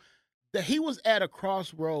so that he was at a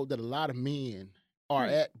crossroad that a lot of men are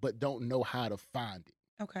at, but don't know how to find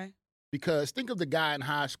it. Okay. Because think of the guy in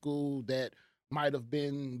high school that might have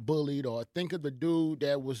been bullied, or think of the dude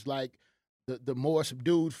that was like the more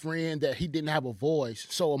subdued friend that he didn't have a voice.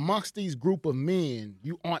 So amongst these group of men,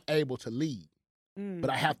 you aren't able to lead. But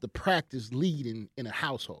I have to practice leading in a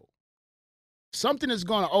household. Something is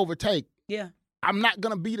going to overtake. Yeah. I'm not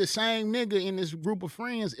going to be the same nigga in this group of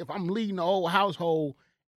friends if I'm leading the whole household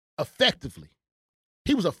effectively.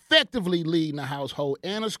 He was effectively leading a household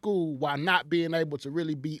and a school while not being able to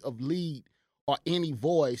really be of lead or any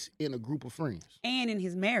voice in a group of friends. And in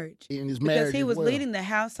his marriage. Because he was leading the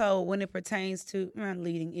household when it pertains to,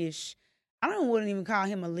 leading-ish. Wouldn't even call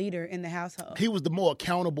him a leader in the household. He was the more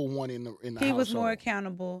accountable one in the household. He was more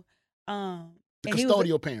accountable. The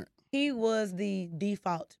custodial parent. He was the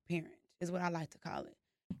default parent, is what I like to call it.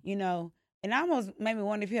 You know, and I almost made me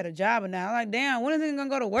wonder if he had a job or not. I'm like, damn, when is he going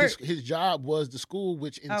to go to work? His job was the school,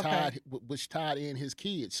 which tied in his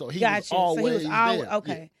kids. So he was always there.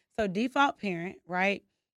 Okay. Yeah. So default parent, right?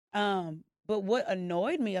 But what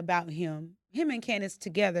annoyed me about him and Candace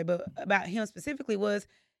together, but about him specifically, was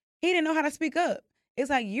he didn't know how to speak up.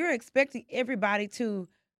 It's like, you're expecting everybody to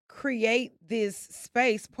create this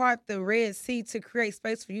space, part the Red Sea to create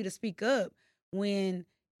space for you to speak up when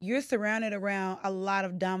you're surrounded around a lot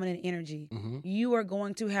of dominant energy. Mm-hmm. You are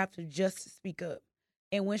going to have to just speak up.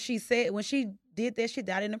 And when she did that shit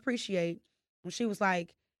that I didn't appreciate, when she was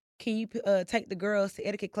like, can you take the girls to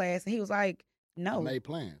etiquette class? And he was like, no.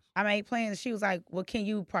 I made plans. She was like, well, can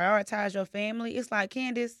you prioritize your family? It's like,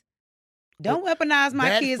 Candace, don't weaponize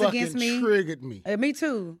my kids against me. That triggered me. Me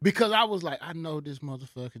too. Because I was like, I know this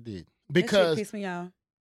motherfucker did. Because that shit pissed me off.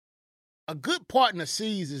 A good partner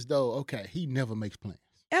sees is though, okay, he never makes plans.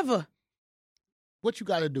 Ever. What you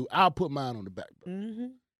got to do? I'll put mine on the back burner. Mm-hmm.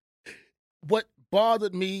 What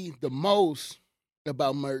bothered me the most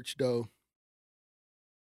about Merch though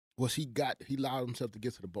was he allowed himself to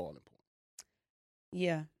get to the boiling point.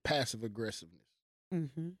 Yeah. Passive aggressiveness.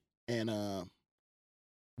 Mm-hmm. And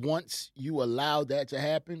once you allow that to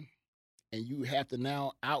happen, and you have to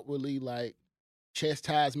now outwardly like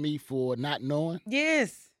chastise me for not knowing.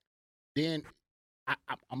 Yes. Then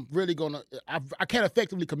I'm really I can't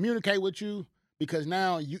effectively communicate with you because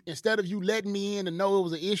now instead of you letting me in to know it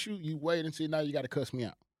was an issue, you wait and see now you got to cuss me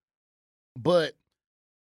out. But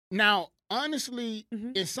now, honestly,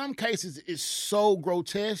 in some cases, it's so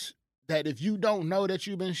grotesque that if you don't know that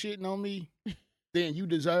you've been shitting on me, then you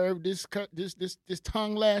deserve this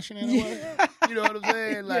tongue lashing in a way. You know what I'm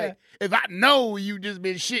saying? Like, if I know you just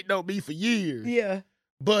been shitting on me for years. Yeah.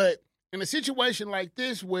 But in a situation like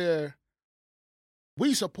this where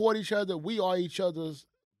we support each other, we are each other's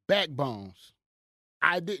backbones.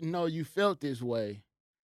 I didn't know you felt this way.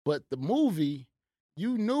 But the movie,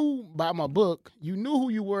 you knew by my book, you knew who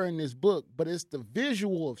you were in this book, but it's the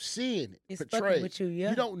visual of seeing it it's portrayed. With you, yeah.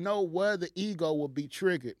 You don't know where the ego will be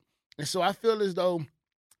triggered. And so I feel as though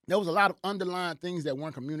there was a lot of underlying things that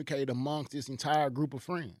weren't communicated amongst this entire group of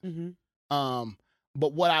friends. Mm-hmm.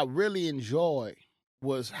 But what I really enjoyed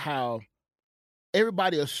was how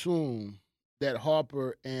everybody assumed that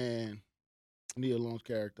Harper and Neil Long's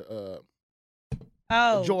character,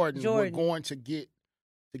 Jordan, were going to get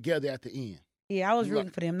together at the end. Yeah, I was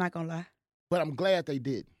rooting for them, not gonna lie. But I'm glad they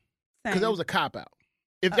didn't. Because that was a cop-out.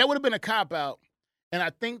 If that would have been a cop-out, and I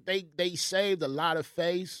think they saved a lot of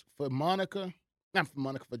face for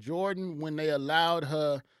for Jordan, when they allowed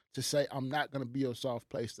her to say, I'm not going to be your soft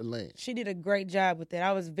place to land. She did a great job with that.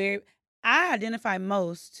 I identify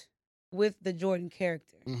most with the Jordan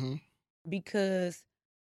character because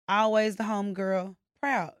always the homegirl,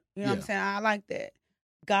 proud. You know what I'm saying? I like that.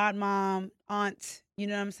 Godmom, aunt, you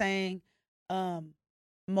know what I'm saying?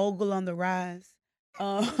 Mogul on the rise.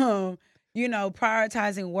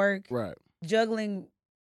 Prioritizing work. Right. Juggling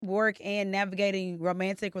work and navigating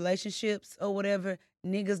romantic relationships or whatever.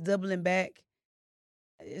 Niggas doubling back.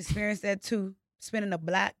 Experienced that too. Spending a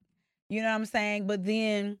block. You know what I'm saying? But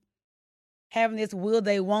then having this will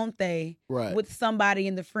they, won't they with somebody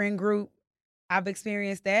in the friend group. I've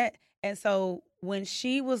experienced that. And so when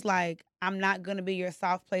she was like, I'm not going to be your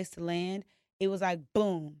soft place to land, it was like,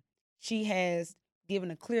 boom. She has given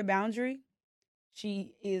a clear boundary.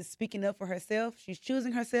 She is speaking up for herself. She's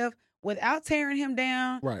choosing herself without tearing him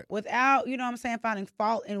down. Right. Without, finding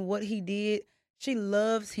fault in what he did. She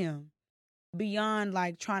loves him beyond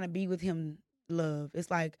like trying to be with him love. It's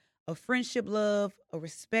like a friendship love, a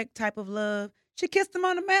respect type of love. She kissed him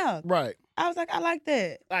on the mouth. Right. I was like, I like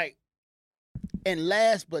that. Like, and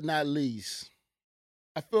last but not least,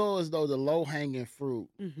 I feel as though the low-hanging fruit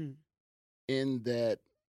in that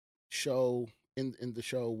show, in the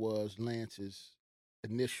show was Lance's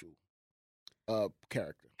initial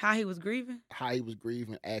character. How he was grieving? How he was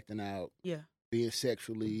grieving, acting out. Yeah. Being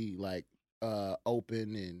sexually, like,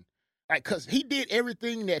 open and... Like, because he did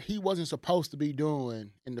everything that he wasn't supposed to be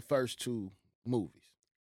doing in the first two movies.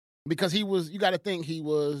 Because he was... You got to think he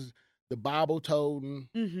was the Bible-toting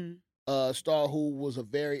star who was a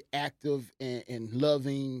very active and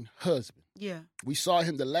loving husband. Yeah. We saw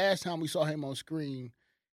him... The last time we saw him on screen,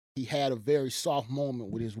 he had a very soft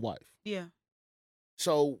moment with his wife. Yeah.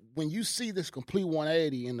 So when you see this complete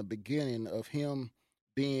 180 in the beginning of him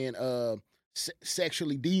being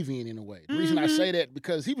sexually deviant in a way, the reason I say that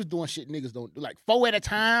because he was doing shit niggas don't do, like 4 at a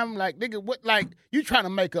time, like nigga, what, like you trying to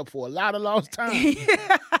make up for a lot of lost time.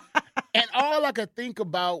 And all I could think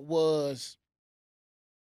about was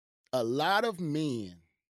a lot of men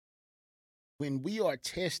when we are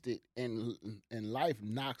tested and life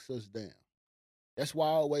knocks us down. That's why I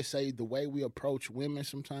always say the way we approach women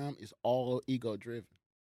sometimes is all ego-driven.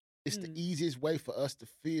 It's the easiest way for us to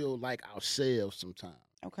feel like ourselves sometimes.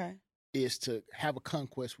 Okay. Is to have a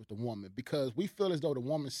conquest with the woman because we feel as though the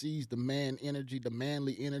woman sees the man energy, the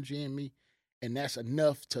manly energy in me, and that's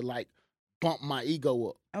enough to like bump my ego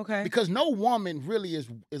up. Okay. Because no woman really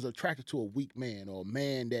is attracted to a weak man or a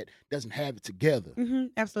man that doesn't have it together.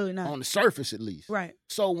 Absolutely not. On the surface, at least. Right.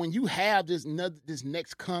 So when you have this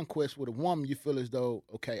next conquest with a woman, you feel as though,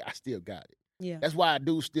 okay, I still got it. Yeah. That's why I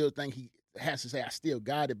do still think he has to say I still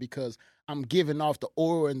got it, because I'm giving off the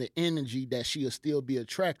aura and the energy that she'll still be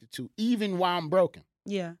attracted to, even while I'm broken.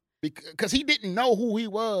 Yeah. Because he didn't know who he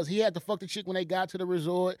was. He had to fuck the chick when they got to the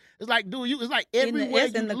resort. It's like, dude, it's like everywhere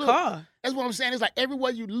you in the look. car. That's what I'm saying. It's like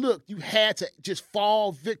everywhere you look, you had to just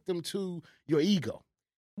fall victim to your ego.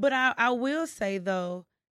 But I will say, though,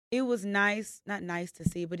 it was nice, not nice to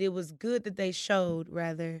see, but it was good that they showed,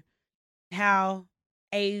 rather, how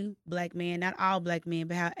a black man, not all black men,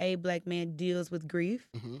 but how a black man deals with grief.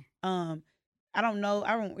 I don't know.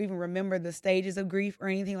 I don't even remember the stages of grief or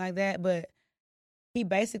anything like that, but he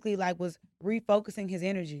basically like was refocusing his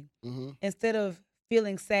energy. Instead of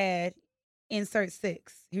feeling sad, insert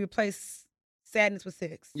sex. He replaced sadness with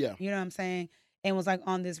sex. Yeah. You know what I'm saying? And was like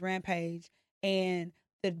on this rampage. And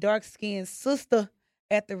the dark-skinned sister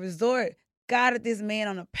at the resort guided this man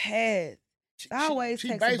on a path. She always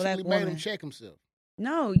takes a black woman. She basically made him check himself.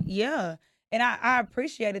 No, yeah. And I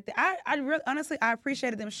appreciated that. I really, honestly, I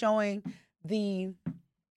appreciated them showing the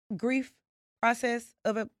grief process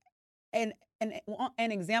of an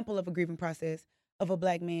example of a grieving process of a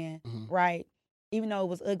black man, right? Even though it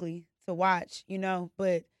was ugly to watch,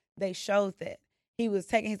 but they showed that he was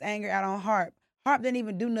taking his anger out on Harp. Harp didn't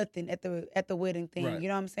even do nothing at the wedding thing. Right. You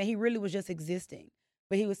know what I'm saying? He really was just existing,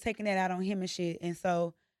 but he was taking that out on him and shit. And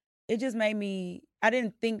so it just made me. I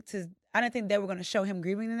didn't think they were going to show him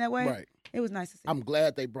grieving in that way. Right. It was nice to see. I'm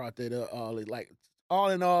glad they brought that up. All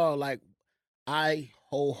in all, I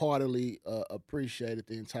wholeheartedly appreciated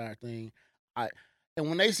the entire thing. And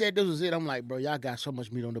when they said this was it, I'm like, bro, y'all got so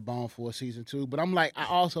much meat on the bone for season 2. But I'm like, I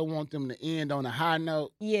also want them to end on a high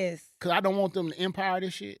note. Yes. Because I don't want them to empire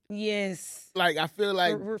this shit. Yes. Like, I feel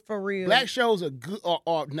like for real, black shows are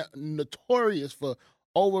notorious for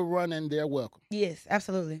overrunning their welcome. Yes,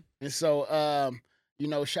 absolutely. And so,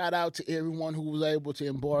 shout out to everyone who was able to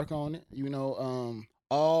embark on it.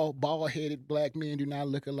 All bald-headed black men do not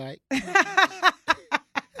look alike.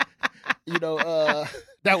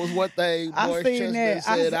 That was one thing Boris Chestnut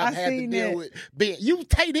said. I had to deal with being. You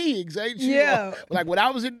Tay Diggs, ain't you? Yeah. Like when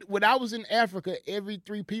I was in Africa, every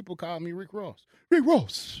 3 people called me Rick Ross. Rick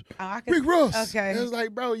Ross. Rick Ross. Okay. It was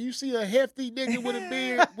like, bro, you see a hefty nigga with a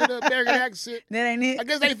beard with an American accent. That ain't it. I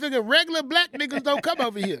guess they figure regular black niggas don't come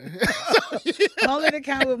over here. Only the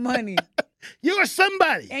kind with money. You're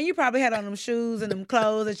somebody. And you probably had on them shoes and them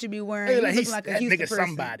clothes that you be wearing. You look like a Houston nigga person.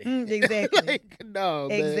 Somebody. Exactly. No,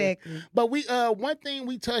 man. Exactly. But we one thing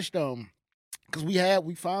we touched on, because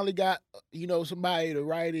we finally got somebody to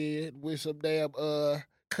write in with some damn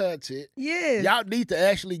content. Yes. Y'all need to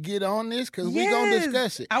actually get on this, because we gonna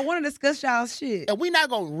discuss it. I want to discuss y'all's shit. And we're not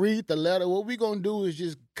gonna read the letter. What we gonna do is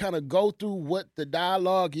just kind of go through what the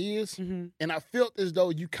dialogue is. And I felt as though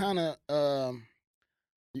you kind of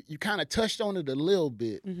touched on it a little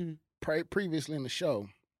bit previously in the show.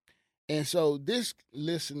 And so this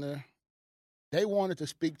listener, they wanted to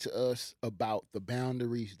speak to us about the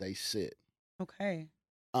boundaries they set. Okay.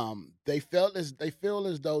 They feel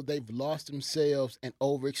as though they've lost themselves and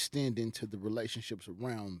overextend into the relationships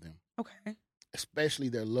around them. Okay. Especially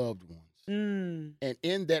their loved ones. And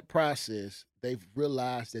in that process, they've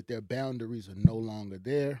realized that their boundaries are no longer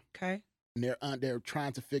there. Okay. And they're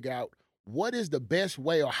trying to figure out what is the best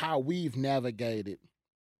way, or how we've navigated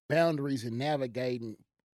boundaries and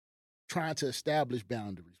trying to establish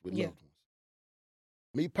boundaries with loved ones.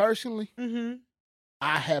 Me personally,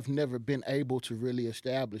 I have never been able to really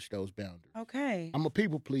establish those boundaries. Okay. I'm a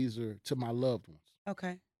people pleaser to my loved ones.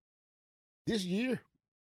 Okay. This year,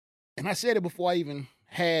 and I said it before I even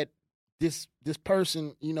had this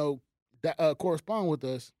person, that correspond with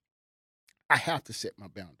us, I have to set my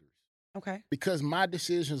boundaries. Okay. Because my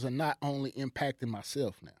decisions are not only impacting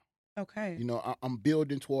myself now. Okay. I'm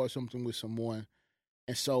building towards something with someone.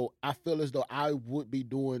 And so I feel as though I would be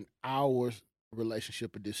doing our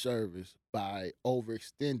relationship a disservice by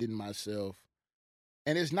overextending myself.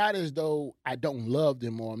 And it's not as though I don't love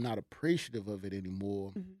them or I'm not appreciative of it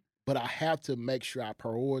anymore, but I have to make sure I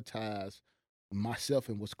prioritize myself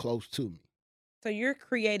and what's close to me. So you're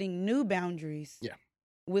creating new boundaries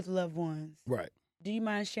with loved ones. Right. Do you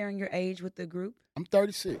mind sharing your age with the group? I'm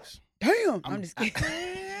 36. Damn. I'm just kidding.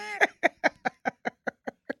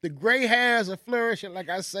 The gray hairs are flourishing, like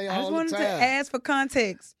I say all the time. I just wanted to ask for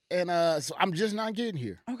context. And so I'm just not getting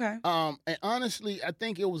here. Okay. And honestly, I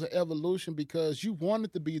think it was an evolution, because you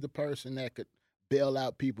wanted to be the person that could bail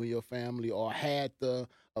out people in your family or had the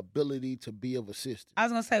ability to be of assistance. I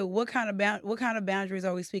was gonna say, what kind of boundaries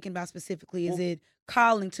are we speaking about specifically? Is Well, it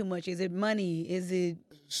calling too much? Is it money? Is it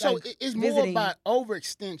so like it's more visiting? about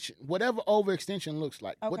overextension, whatever overextension looks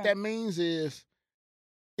like. What Okay. that means is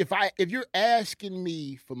if you're asking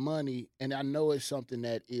me for money and I know it's something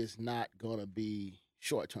that is not gonna be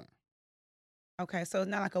short term. Okay, so it's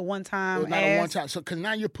not like a one-time Or not a one ask. time. So because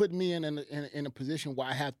now you're putting me in a position where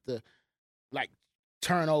I have to like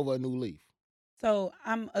turn over a new leaf. So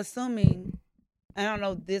I'm assuming, I don't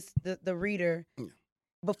know the reader, Yeah.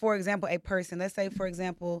 but for example, a person. Let's say, for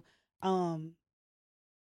example, I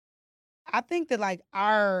think that like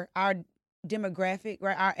our demographic,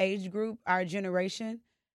 right, our age group, our generation,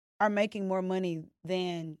 are making more money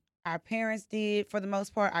than our parents did for the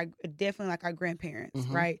most part. I definitely like our grandparents,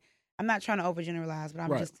 Mhm. right? I'm not trying to overgeneralize, but I'm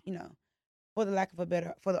Right. just, for the lack of a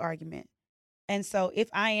better, for the argument. And so if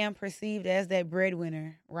I am perceived as that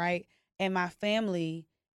breadwinner, right, and my family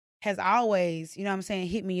has always, you know what I'm saying,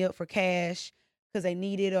 hit me up for cash because they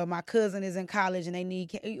need it, or my cousin is in college and they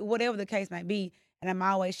need whatever the case might be, and I'm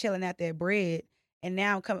always shelling out their bread, and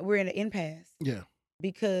now we're in an impasse Yeah.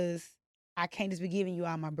 because I can't just be giving you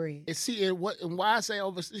all my bread. And why I say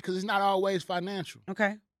overseas because it's not always financial.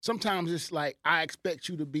 Okay. Sometimes it's like I expect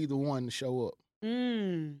you to be the one to show up.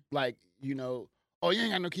 Like oh, you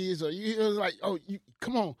ain't got no kids, or you it was like, oh, you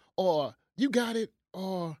come on, or you got it,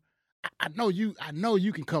 or I know you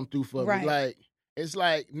can come through for Right. me. Like it's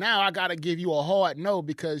like now I gotta give you a hard no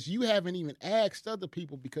because you haven't even asked other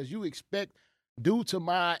people because you expect due to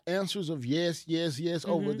my answers of yes, yes, yes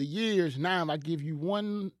over the years. Now if I give you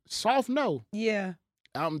one soft no, Yeah.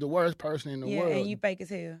 I'm the worst person in the Yeah, world. and you fake as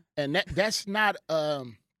hell. And that's not a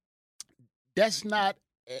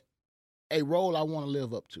role I want to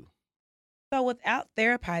live up to. So without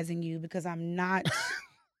therapizing you, because I'm not,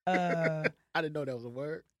 I didn't know that was a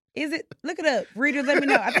word. is it? Look it up, readers. Let me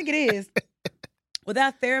know. I think it is.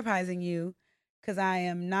 Without therapizing you, because I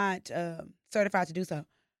am not certified to do so.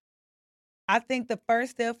 I think the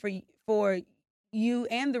first step for you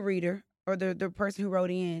and the reader or the person who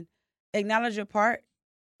wrote in, acknowledge your part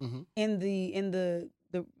in the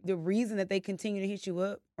reason that they continue to hit you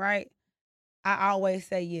up. Right? I always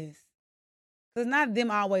say yes, because not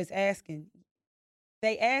them always asking.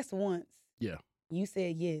 They asked once. Yeah. You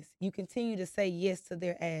said yes. You continue to say yes to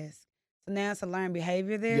their ask. So now it's a learned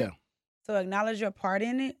behavior there. Yeah. So acknowledge your part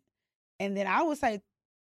in it. And then I would say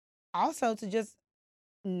also to just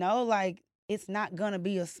know like it's not going to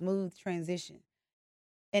be a smooth transition.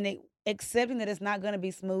 And accepting that it's not going to be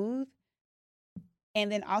smooth.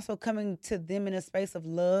 And then also coming to them in a space of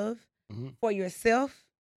love for yourself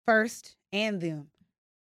first and them.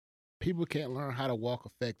 People can't learn how to walk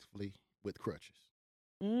effectively with crutches.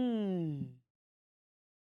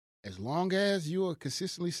 As long as you are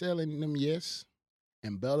consistently selling them yes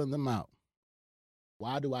and bailing them out,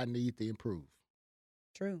 why do I need to improve?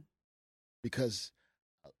 True. Because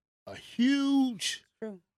a huge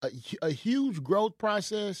True. a huge growth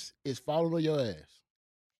process is falling on your ass.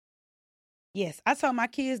 Yes, I told my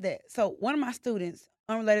kids that. So one of my students,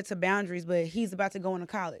 unrelated to boundaries, but he's about to go into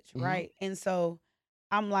college, right? And so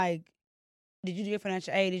I'm like, did you do your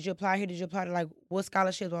financial aid? Did you apply here? Did you apply to like what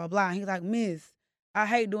scholarships, blah, blah, blah? And he's like, Miss, I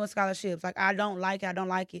hate doing scholarships. Like, I don't like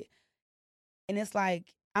it. And it's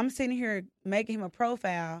like, I'm sitting here making him a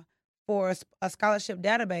profile for a scholarship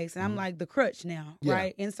database. And I'm like, the crutch now,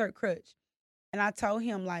 right? Insert crutch. And I told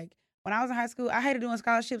him, like, when I was in high school, I hated doing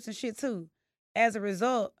scholarships and shit too. As a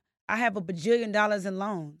result, I have $1 bajillion in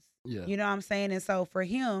loans. Yeah. You know what I'm saying? And so for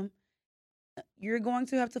him, you're going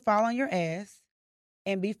to have to fall on your ass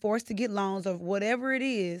and be forced to get loans of whatever it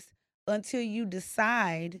is until you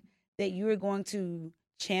decide that you're going to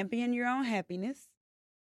champion your own happiness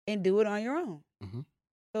and do it on your own.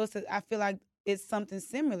 So I feel like it's something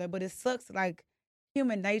similar, but it sucks. Like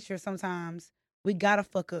human nature, sometimes we gotta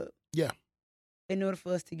fuck up. Yeah. In order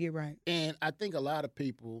for us to get right. And I think a lot of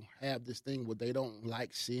people have this thing where they don't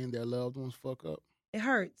like seeing their loved ones fuck up. It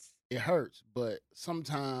hurts. It hurts, but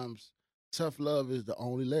sometimes tough love is the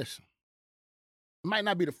only lesson. It might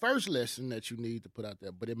not be the first lesson that you need to put out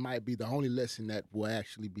there, but it might be the only lesson that will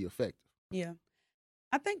actually be effective. Yeah.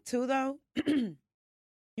 I think too, though,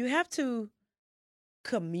 you have to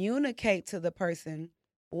communicate to the person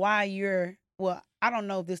why I don't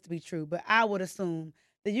know if this to be true, but I would assume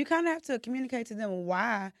that you kind of have to communicate to them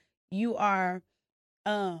why you are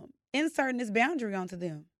inserting this boundary onto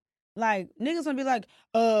them. Like, niggas gonna be like,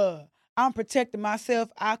 I'm protecting myself.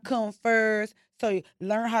 I come first. So you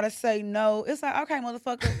learn how to say no. It's like, okay,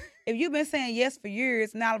 motherfucker, if you've been saying yes for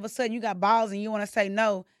years and all of a sudden you got balls and you want to say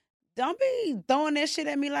no, don't be throwing that shit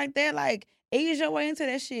at me like that. Like, ease your way into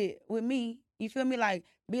that shit with me. You feel me? Like,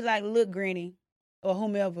 be like, look, granny, or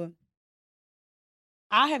whomever.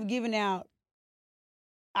 I have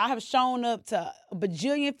shown up to a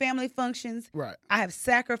bajillion family functions. Right. I have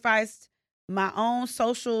sacrificed my own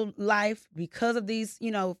social life because of these,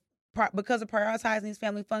 because of prioritizing these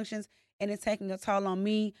family functions, and it's taking a toll on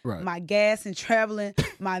me, Right. my gas and traveling,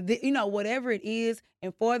 whatever it is.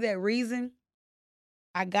 And for that reason,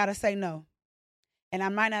 I gotta say no. And I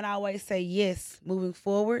might not always say yes moving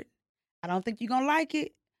forward. I don't think you're gonna like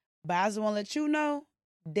it, but I just want to let you know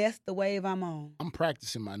that's the wave I'm on. I'm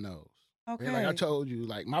practicing my no's. Okay. Like I told you,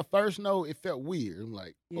 like my first no, it felt weird. I'm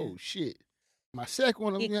like, oh shit. My second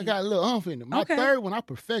one, I got a little umph in it. My third one, I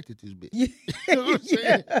perfected this bitch. You know what I'm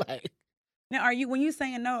saying? Like, now, when you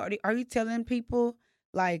saying no, are you telling people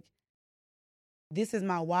like, this is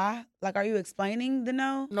my why? Like, are you explaining the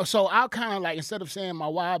no? No, so I'll kind of like, instead of saying my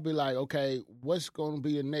why, I'll be like, okay, what's going to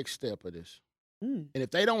be the next step of this? And if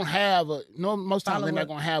they don't have most times they're not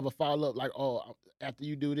going to have a follow-up like, oh, after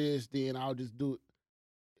you do this, then I'll just do it.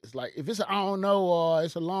 It's like, if it's I don't know or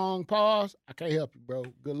it's a long pause, I can't help you, bro.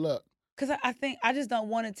 Good luck. Because I think I just don't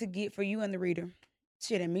want it to get for you and the reader.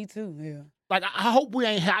 Shit, and me too, yeah. Like, I hope we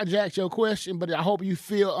ain't hijacked your question, but I hope you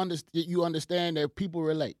you understand that people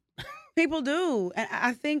relate. People do. And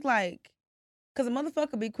I think, like, because a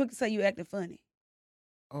motherfucker be quick to say you acting funny.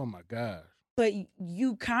 Oh, my gosh. But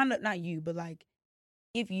you kind of, not you, but like,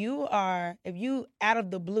 if you out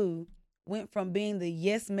of the blue went from being the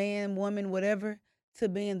yes man, woman, whatever, to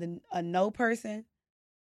being a no person,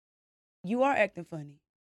 you are acting funny.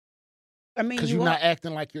 I mean, because you're not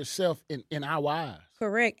acting like yourself in our eyes.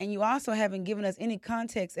 Correct. And you also haven't given us any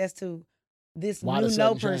context as to this why new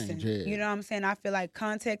no change, person. yeah. You know what I'm saying? I feel like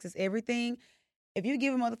context is everything. If you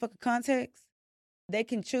give a motherfucker context, they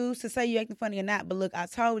can choose to say you acting funny or not. But look, I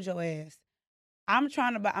told your ass, I'm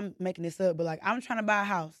making this up, but like, I'm trying to buy a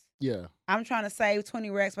house. Yeah. I'm trying to save 20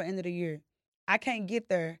 racks by the end of the year. I can't get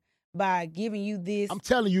there by giving you this. I'm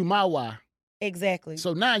telling you my why. Exactly.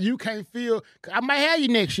 So now you can't feel, I might have you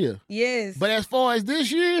next year. Yes. But as far as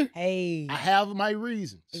this year, hey, I have my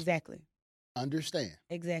reasons. Exactly. Understand.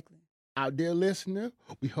 Exactly. Our dear listener,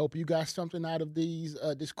 we hope you got something out of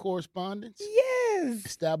this correspondence. Yes.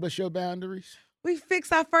 Establish your boundaries. We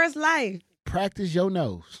fix our first life. Practice your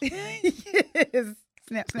nose. Yes.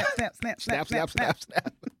 Snap, snap, snap, snap, snap, snap, snap,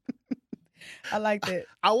 snap. I like that.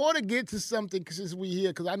 I want to get to something since we here,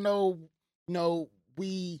 because I know,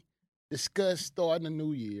 we discussed starting a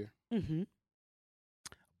new year. Mm-hmm.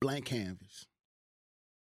 Blank canvas.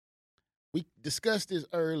 We discussed this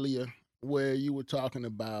earlier where you were talking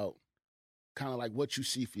about kind of like what you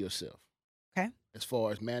see for yourself. Okay. As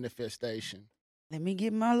far as manifestation. Let me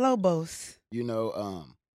get my Lobos.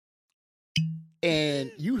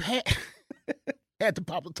 And you had to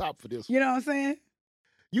pop the top for this one. You know what I'm saying?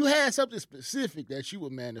 You had something specific that you were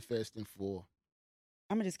manifesting for.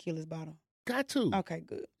 I'm going to just kill this bottle. Got to. Okay,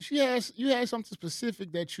 good. You had something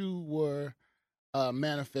specific that you were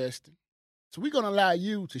manifesting. So we're going to allow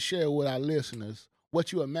you to share with our listeners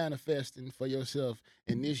what you are manifesting for yourself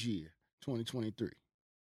in this year, 2023.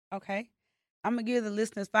 Okay. I'm going to give the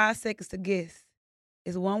listeners 5 seconds to guess.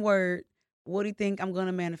 It's one word. What do you think I'm going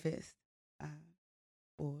to manifest? 5,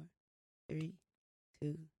 4, 3,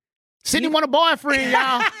 2. Sydney want a boyfriend,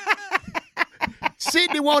 y'all.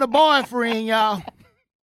 Sydney want a boyfriend, y'all.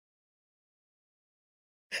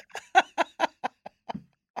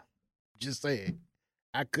 Just saying.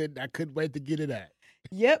 I couldn't wait to get it out.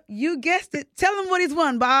 Yep, you guessed it. Tell him what he's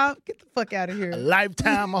won, Bob. Get the fuck out of here. A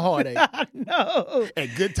lifetime of heartache. No.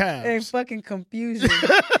 And good times. And fucking confusion.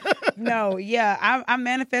 No, yeah, I'm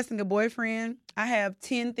manifesting a boyfriend. I have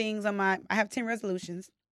 10 things I have 10 resolutions.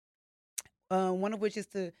 One of which is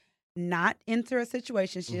to not enter a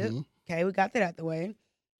situationship. Mm-hmm. Okay, we got that out the way.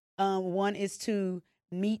 One is to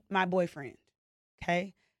meet my boyfriend.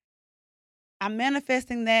 Okay. I'm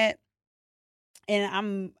manifesting that,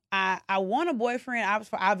 and I want a boyfriend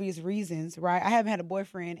for obvious reasons, right? I haven't had a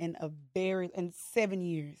boyfriend in 7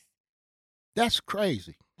 years. That's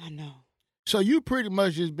crazy. I know. So you pretty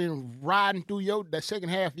much just been riding through that second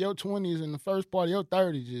half of your 20s and the first part of your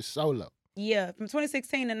 30s just solo. Yeah, from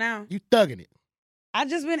 2016 to now. You thugging it. I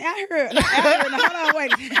just been out here. Hold on,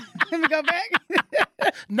 wait. Let me go back.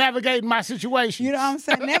 Navigating my situation. You know what I'm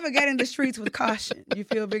saying? Navigating the streets with caution. You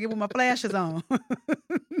feel big with my flashes on.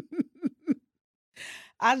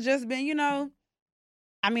 I've just been,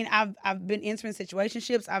 I've been entering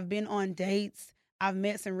situationships. I've been on dates. I've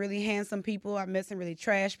met some really handsome people. I've met some really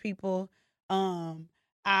trash people.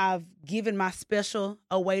 I've given my special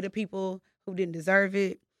away to people who didn't deserve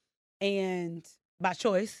it, and by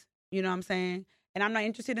choice. You know what I'm saying? And I'm not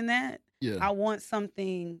interested in that. Yeah. I want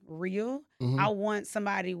something real. Mhm. I want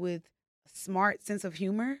somebody with a smart sense of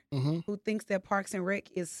humor Mhm. who thinks that Parks and Rec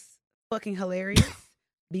is fucking hilarious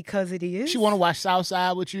because it is. She want to watch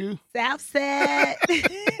Southside with you. Southside.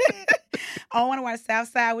 I want to watch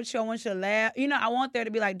Southside with you. I want you to laugh. You know, I want there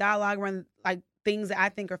to be like dialogue around like things that I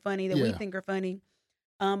think are funny, that we Yeah. think are funny.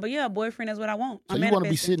 But yeah, a boyfriend is what I want. So I'm you want to be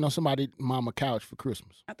manifesting. sitting on somebody's mama couch for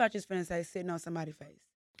Christmas. I thought you was finna say sitting on somebody's face.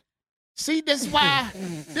 See, this is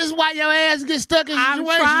why your ass gets stuck in I'm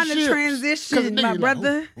situationships. trying to 'Cause the transition, nigga my like,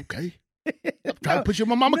 brother. oh, okay. I'm trying to put you on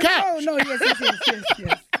my mama No, couch. no,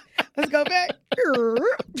 yes. Let's go back.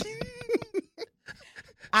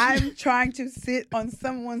 I'm trying to sit on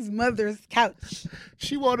someone's mother's couch.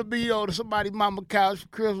 She want to be on somebody's mama couch for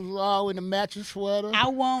Christmas, all in a matching sweater. I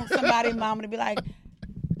want somebody's mama to be like,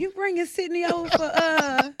 you bringing Sydney over for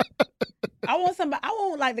I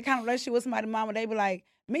want like the kind of relationship with somebody's mama. They be like,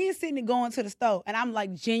 me and Sydney going to the store, and I'm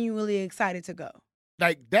like genuinely excited to go.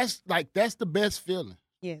 Like that's the best feeling.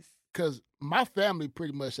 Yes. Cause my family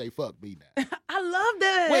pretty much say fuck me now. I love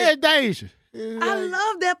that. Where's Deja? I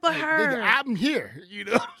love that for her. Nigga, I'm here, you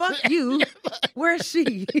know. Fuck you. Where's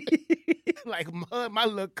she? Like my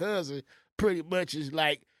little cousin pretty much is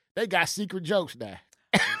like, they got secret jokes now.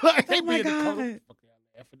 Like, Oh my God.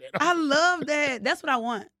 I love that. That's what I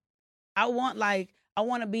want. I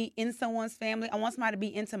want to be in someone's family. I want somebody to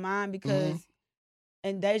be into mine because,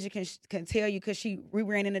 and Deja can tell you because we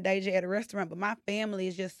ran into Deja at a restaurant, but my family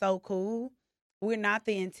is just so cool. We're not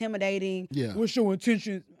the intimidating. Yeah. What's your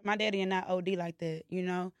intentions? My daddy is not OD like that, you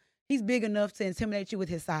know? He's big enough to intimidate you with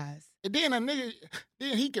his size. And then then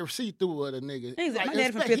he can see through what a nigga. Exactly. My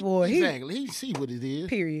daddy from Fifth Ward. Exactly. He see what it is.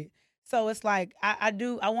 Period. So it's like, I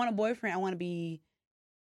want a boyfriend. I want to be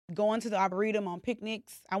going to the Arboretum on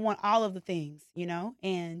picnics. I want all of the things, you know?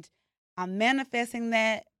 And I'm manifesting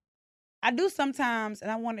that. I do sometimes, and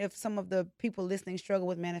I wonder if some of the people listening struggle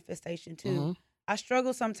with manifestation too. Mm-hmm. I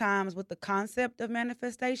struggle sometimes with the concept of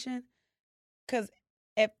manifestation because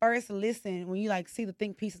at first, listen, when you like see the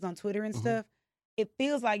think pieces on Twitter and stuff, it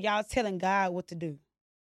feels like y'all telling God what to do.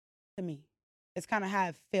 To me, it's kind of how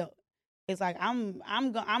it felt. It's like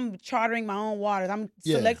I'm chartering my own waters. I'm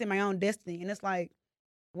selecting my own destiny, and it's like,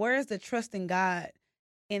 where's the trust in God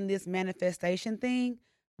in this manifestation thing?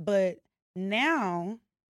 But now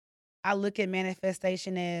I look at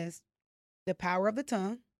manifestation as the power of the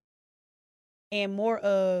tongue and more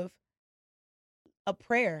of a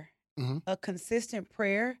prayer, a consistent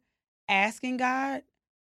prayer, asking God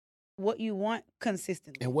what you want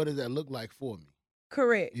consistently. And what does that look like for me?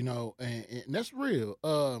 Correct. You know, and that's real.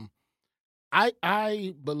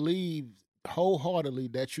 I believe wholeheartedly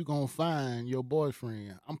that you're going to find your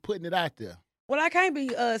boyfriend. I'm putting it out there. Well, I can't be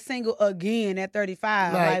single again at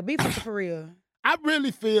 35. Like be for real. I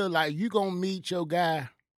really feel like you're going to meet your guy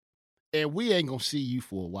and we ain't going to see you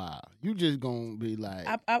for a while. You just going to be like...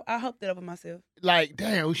 I hope that over myself. Like,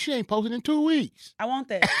 damn, she ain't posted in 2 weeks. I want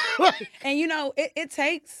that. And, you know, it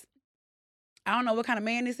takes... I don't know what kind of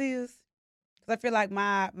man this is. Because I feel like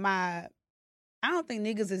my... I don't think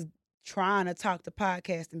niggas is trying to talk to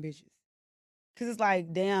podcasting bitches. Because it's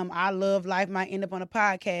like, damn, I love life might end up on a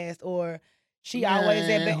podcast or she always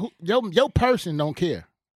at... Your person don't care.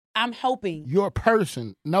 I'm hoping. Your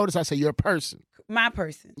person. Notice I say your person. My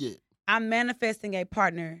person. Yeah. I'm manifesting a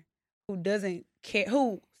partner who doesn't care,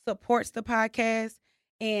 who supports the podcast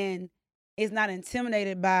and is not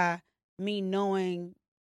intimidated by me knowing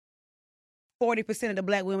 40% of the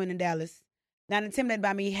black women in Dallas. Not intimidated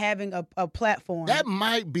by me having a platform. That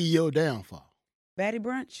might be your downfall. Baddie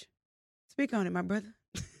brunch? Speak on it, my brother.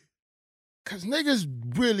 Because niggas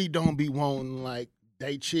really don't be wanting, like,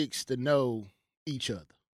 they chicks to know each other.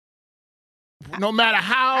 No matter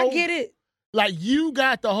how. I get it. Like, you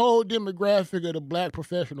got the whole demographic of the black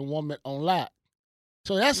professional woman on lock.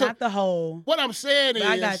 So that's not the whole. What I'm saying is,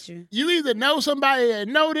 I got you. You either know somebody that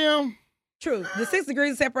know them. True. The 6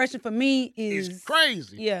 degrees of separation for me is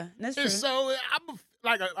crazy. Yeah, that's true. And so I'm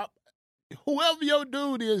like, whoever your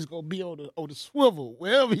dude is gonna be on the swivel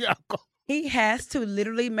wherever y'all go. He has to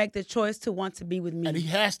literally make the choice to want to be with me, and he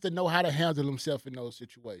has to know how to handle himself in those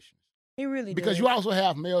situations. He really because does. you also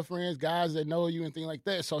have male friends, guys that know you and things like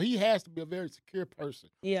that. So he has to be a very secure person.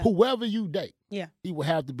 Yeah. Whoever you date, yeah, he will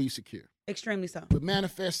have to be secure. Extremely so. But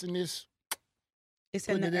manifesting this, it's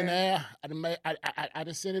putting in it in the air. I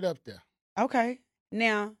just set it up there. Okay.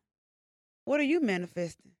 Now, what are you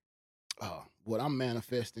manifesting? What I'm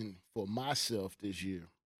manifesting for myself this year.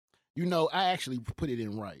 You know, I actually put it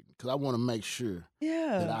in writing because I want to make sure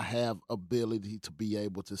that I have ability to be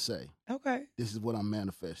able to say, okay, this is what I'm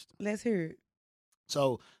manifesting. Let's hear it.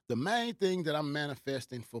 So the main thing that I'm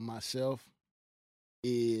manifesting for myself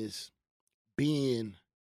is being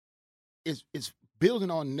it's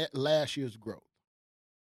building on last year's growth.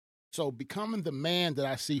 So becoming the man that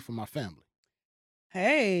I see for my family.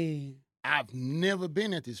 Hey. I've never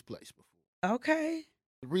been at this place before. Okay.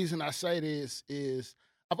 The reason I say this is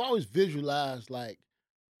I've always visualized like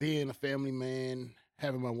being a family man,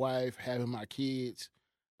 having my wife, having my kids,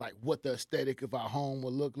 like what the aesthetic of our home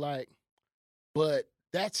would look like. But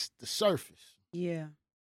that's the surface. Yeah.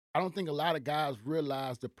 I don't think a lot of guys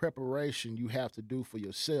realize the preparation you have to do for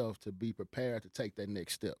yourself to be prepared to take that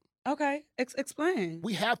next step. Okay. Explain.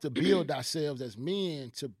 We have to build ourselves as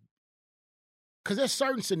men to, because there's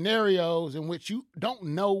certain scenarios in which you don't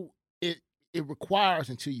know it requires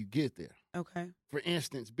until you get there. Okay. For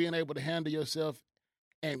instance, being able to handle yourself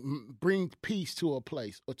and bring peace to a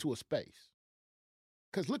place or to a space.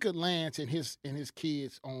 Because look at Lance and his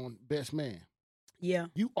kids on Best Man. Yeah.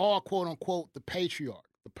 You are, quote unquote, the patriarch,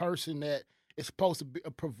 the person that is supposed to be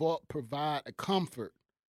provide a comfort,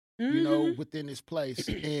 you know, within this place.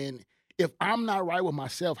 And if I'm not right with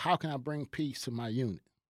myself, how can I bring peace to my unit?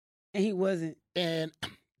 And he wasn't. And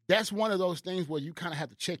that's one of those things where you kind of have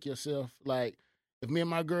to check yourself. Like, if me and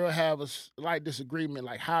my girl have a slight disagreement,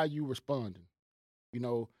 like, how are you responding? You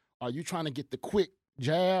know, are you trying to get the quick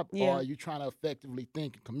jab, or are you trying to effectively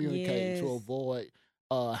think and communicate to avoid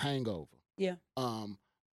a hangover? Yeah.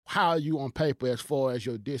 How are you on paper as far as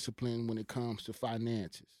your discipline when it comes to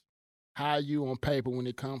finances? How are you on paper when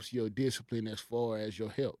it comes to your discipline as far as your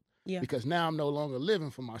health? Yeah. Because now I'm no longer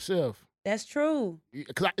living for myself. That's true.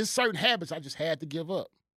 Because there's certain habits I just had to give up.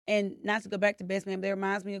 And not to go back to Best Man, but that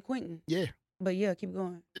reminds me of Quentin. Yeah. But yeah, keep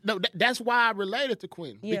going. No, that's why I related to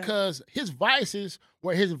Quentin. Yeah. Because his vices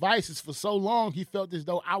were his vices for so long, he felt as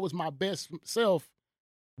though I was my best self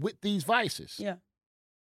with these vices. Yeah.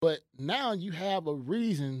 But now you have a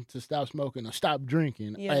reason to stop smoking or stop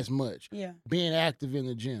drinking as much. Yeah. Being active in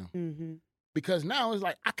the gym. Mm-hmm. Because now it's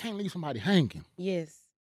like, I can't leave somebody hanging. Yes.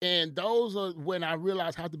 And those are when I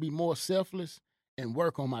realized how to be more selfless and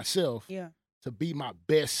work on myself to be my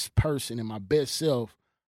best person and my best self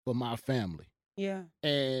for my family. Yeah.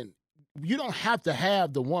 And you don't have to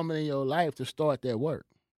have the woman in your life to start that work.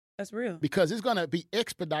 That's real. Because it's going to be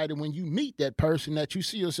expedited when you meet that person that you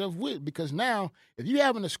see yourself with. Because now, if you're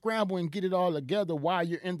having to scramble and get it all together while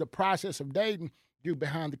you're in the process of dating, you're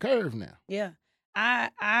behind the curve now. Yeah.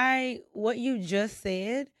 What you just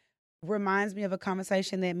said reminds me of a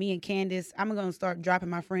conversation that me and Candace, I'm going to start dropping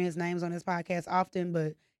my friends' names on this podcast often,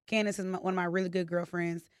 but Candace is one of my really good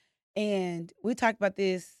girlfriends. And we talked about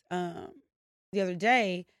this the other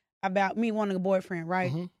day about me wanting a boyfriend,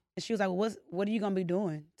 right? Mm-hmm. And she was like, well, what are you going to be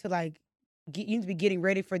doing to like, you need to be getting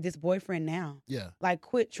ready for this boyfriend now. Yeah. Like,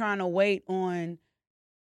 quit trying to wait on,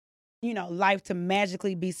 you know, life to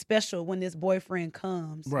magically be special when this boyfriend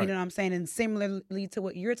comes. Right. You know what I'm saying? And similarly to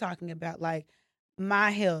what you're talking about, like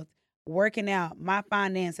my health, working out, my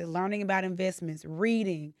finances, learning about investments,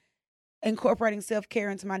 reading, incorporating self-care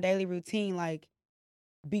into my daily routine, like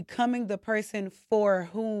becoming the person for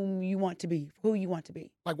whom you want to be, who you want to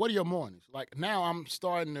be. Like, what are your mornings? Like, now I'm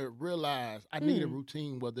starting to realize I need a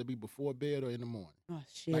routine, whether it be before bed or in the morning. Oh,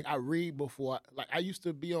 shit. Like, I read before. I used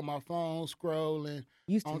to be on my phone scrolling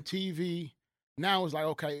on TV. Now it's like,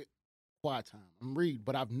 okay, quiet time. I'm reading.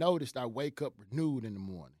 But I've noticed I wake up renewed in the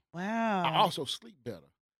morning. Wow. I also sleep better.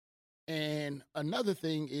 And another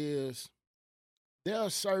thing is, there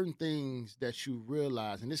are certain things that you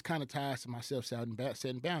realize, and this kind of ties to myself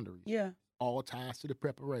setting boundaries. Yeah. All ties to the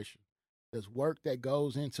preparation. There's work that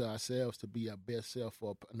goes into ourselves to be our best self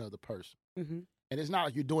for another person. Mm-hmm. And it's not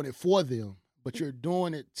like you're doing it for them, but you're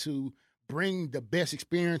doing it to bring the best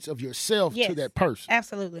experience of yourself to that person.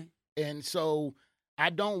 Absolutely. And so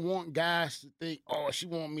I don't want guys to think, oh, she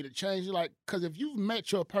want me to change. Like, because if you've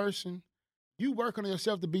met your person, you working on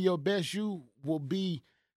yourself to be your best, you will be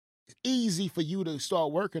easy for you to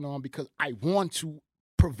start working on because I want to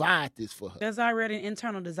provide this for her. There's already an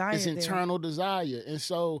internal desire. It's internal desire. And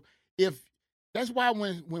so that's why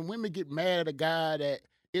when women get mad at a guy that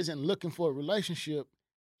isn't looking for a relationship,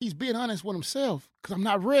 he's being honest with himself because I'm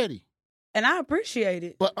not ready. And I appreciate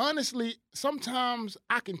it. But honestly, sometimes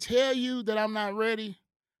I can tell you that I'm not ready,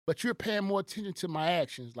 but you're paying more attention to my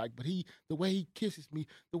actions. Like, but the way he kisses me,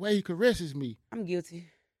 the way he caresses me. I'm guilty.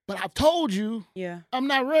 But I've told you, I'm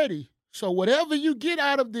not ready. So whatever you get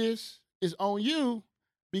out of this is on you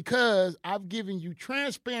because I've given you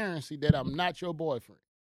transparency that I'm not your boyfriend.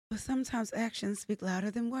 But sometimes actions speak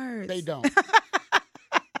louder than words. They don't.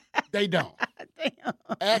 They don't. Damn.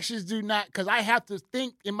 Actions do not, because I have to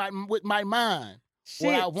think with my mind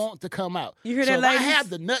what I want to come out. You hear so that, ladies? I have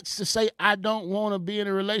the nuts to say I don't want to be in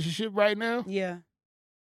a relationship right now. Yeah.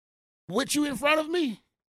 With you in front of me,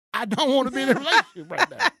 I don't want to be in a relationship right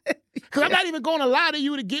now. Because I'm not even going to lie to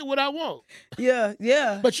you to get what I want.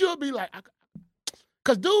 Yeah. But you'll be like,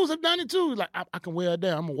 because dudes have done it too. Like, I can wear her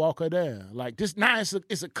down. I'm going to walk her down. Like, this now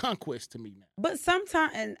it's a conquest to me now. But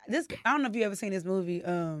sometimes, and this, I don't know if you ever seen this movie.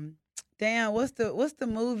 Damn, what's the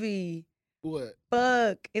movie? What?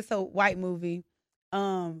 Fuck, it's a white movie.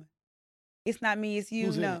 It's Not Me, It's You.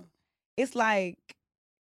 Who's in No, it? it's like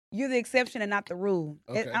you're the exception and not the rule.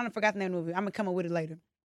 Okay. I don't forgot the name of the movie. I'm gonna come up with it later.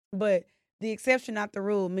 But the exception, not the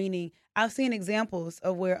rule, meaning I've seen examples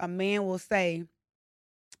of where a man will say,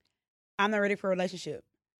 "I'm not ready for a relationship,"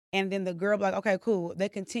 and then the girl be like, "Okay, cool." They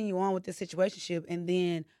continue on with this situationship, and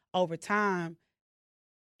then over time,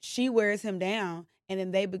 she wears him down, and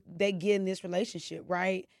then they get in this relationship,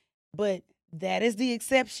 right? But that is the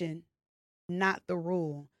exception, not the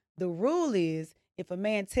rule. The rule is if a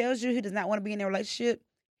man tells you he does not want to be in a relationship,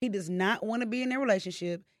 he does not want to be in a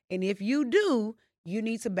relationship. And if you do, you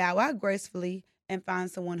need to bow out gracefully and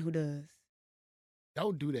find someone who does.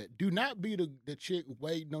 Don't do that. Do not be the chick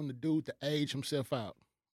waiting on the dude to age himself out.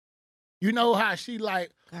 You know how she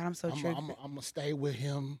like, God, I'm so triggered. I'm going to stay with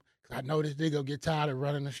him because I know this nigga get tired of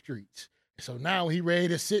running the streets. So now he ready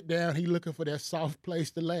to sit down. He looking for that soft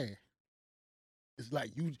place to land. It's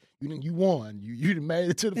like you won. You done made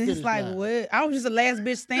it to the finish It's like, line. what? I was just the last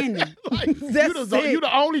bitch standing. Like, That's you the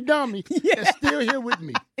only dummy Yeah. that's still here with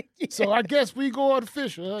me. So I guess we go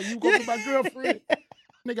official. You go to my girlfriend.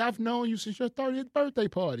 Nigga, I've known you since your 30th birthday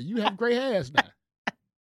party. You have gray hairs now.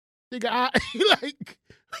 Nigga,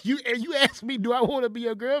 you ask me, do I want to be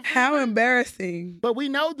your girlfriend? How embarrassing. But we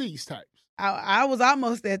know these types. I was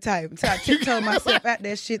almost that type until I tiptoed myself out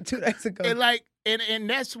that shit 2 days ago. And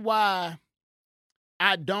that's why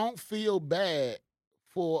I don't feel bad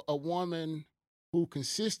for a woman who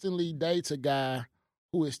consistently dates a guy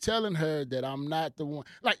who is telling her that I'm not the one.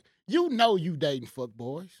 Like, you dating fuck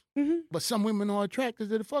boys, but some women are attracted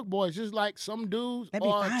to the fuck boys, just like some dudes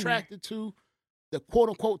are attracted to the quote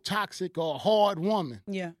unquote toxic or hard woman.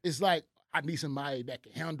 Yeah. It's like, I need somebody that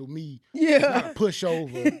can handle me. Yeah. It's not a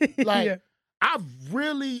pushover. Like, Yeah. I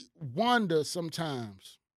really wonder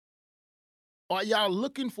sometimes, are y'all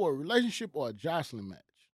looking for a relationship or a jostling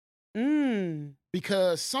match?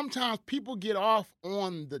 Because sometimes people get off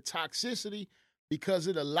on the toxicity because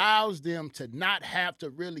it allows them to not have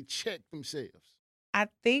to really check themselves. I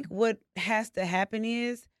think what has to happen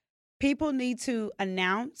is people need to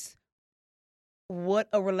announce what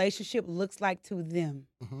a relationship looks like to them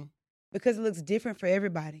because it looks different for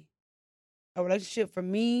everybody. A relationship for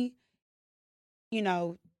me,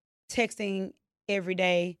 texting every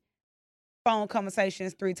day, phone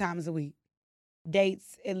conversations 3 times a week,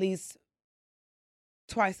 dates at least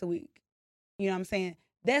twice a week. You know what I'm saying?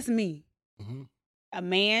 That's me. A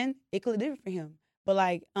man, it could look different for him. But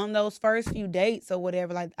like on those first few dates or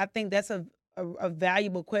whatever, like I think that's a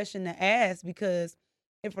valuable question to ask, because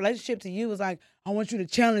if relationship to you is like, I want you to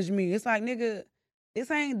challenge me, it's like, nigga, this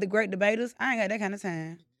ain't the great debaters. I ain't got that kind of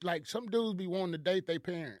time. Like, some dudes be wanting to date their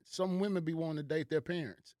parents. Some women be wanting to date their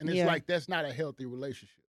parents. And it's like, that's not a healthy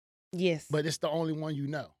relationship. Yes. But it's the only one you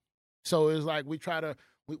know. So it's like we kind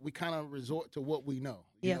of resort to what we know.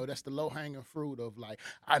 You know, that's the low-hanging fruit of like,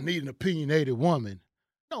 I need an opinionated woman.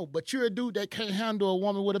 No, but you're a dude that can't handle a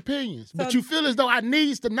woman with opinions. So, but you feel as though I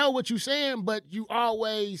needs to know what you're saying, but you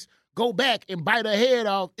always go back and bite her head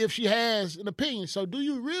off if she has an opinion. So do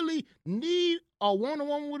you really need or want a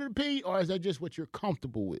woman with an opinion, or is that just what you're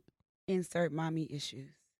comfortable with? Insert mommy issues.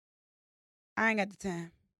 I ain't got the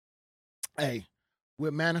time. Hey,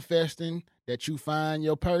 we're manifesting that you find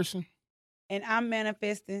your person. And I'm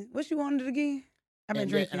manifesting. What you wanted again? I've been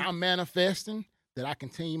drinking. And I'm manifesting that I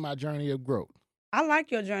continue my journey of growth. I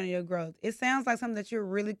like your journey of growth. It sounds like something that you're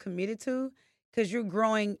really committed to, because you're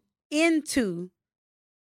growing into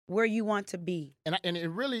where you want to be. And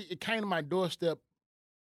it came to my doorstep.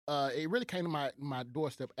 It really came to my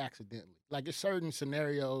doorstep accidentally. Like, in certain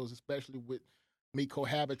scenarios, especially with me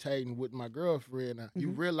cohabitating with my girlfriend, you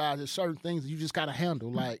realize there's certain things you just got to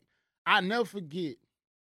handle. Like, I never forget,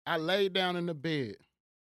 I laid down in the bed,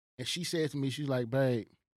 and she said to me, she's like, babe,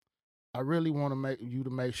 I really want to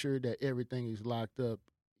make sure that everything is locked up.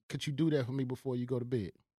 Could you do that for me before you go to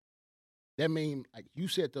bed? That means, like, you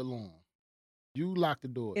set the alarm. You lock the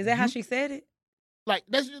door. Is that how she said it? Like,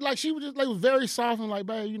 that's just like, she was just like, was very soft and like,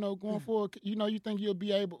 babe, going forward, you think you'll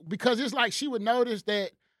be able, because it's like she would notice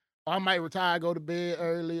that I might retire, go to bed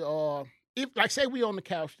early, or if, like, say we on the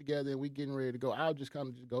couch together and we getting ready to go, I'll just kind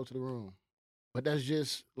of just go to the room. But that's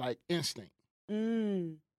just like instinct. But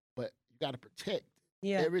you got to protect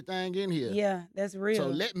everything in here. Yeah, that's real. So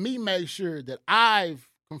let me make sure that I've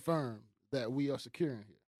confirmed that we are secure in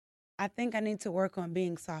here. I think I need to work on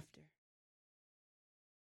being softer.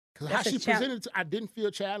 Because how she presented, I didn't feel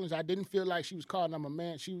challenged. I didn't feel like she was calling I'm a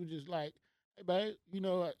man. She was just like, hey, babe,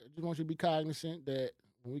 I just want you to be cognizant that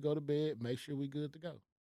when we go to bed, make sure we good to go.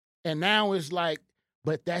 And now it's like,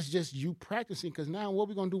 but that's just you practicing, because now what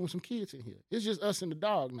we going to do with some kids in here? It's just us and the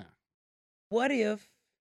dog now. What if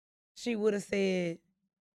she would have said,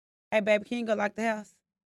 hey, baby, can you go lock the house?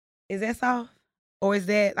 Is that soft? Or is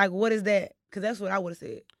that, like, what is that? Because that's what I would have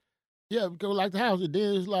said. Yeah, go lock the house. And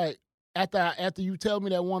then it's like, after you tell me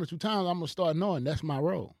that 1 or 2 times, I'm going to start knowing that's my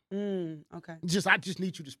role. Okay. I just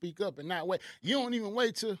need you to speak up and not wait. You don't even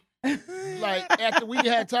wait till, like, after we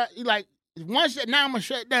had time, like, once now I'm going to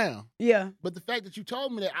shut down. Yeah. But the fact that you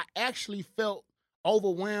told me that, I actually felt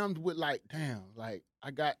overwhelmed with, like, damn, like,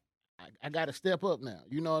 I got to step up now.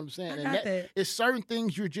 You know what I'm saying? I got that. It's certain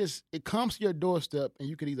things it comes to your doorstep and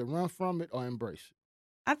you can either run from it or embrace it.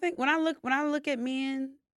 I think when I look at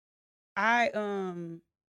men,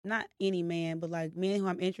 not any man, but like men who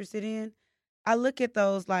I'm interested in, I look at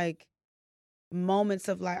those like moments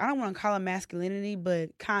of like, I don't want to call it masculinity,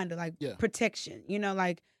 but kind of like protection,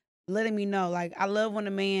 like letting me know. Like, I love when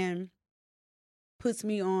a man puts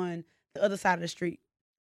me on the other side of the street.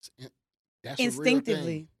 That's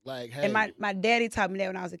instinctively. Like, hey. And my daddy taught me that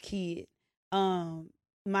when I was a kid.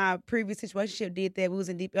 My previous situationship did that. We was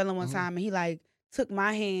in Deep Ellum one time, and he like took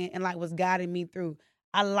my hand and like was guiding me through.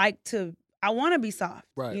 I want to be soft.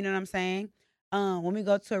 Right. You know what I'm saying? When we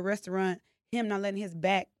go to a restaurant, him not letting his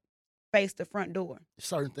back face the front door.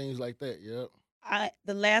 Certain things like that, yep.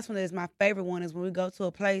 The last one that is my favorite one is when we go to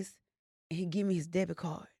a place and he give me his debit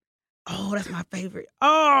card. Oh, that's my favorite.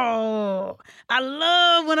 Oh, I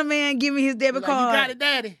love when a man give me his debit card. You got it,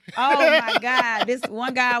 daddy. Oh, my God. This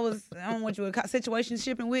one guy I don't know what you would call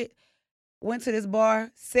situationshipping with, went to this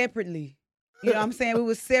bar separately. You know what I'm saying? We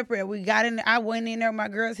was separate. We got in there. I went in there with my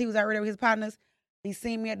girls. He was already with his partners. He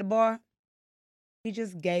seen me at the bar. He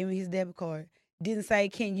just gave me his debit card. Didn't say,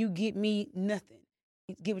 can you get me nothing?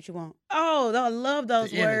 Get what you want. Oh, I love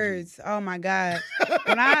those words. Oh, my God.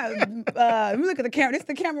 When let me look at the camera. This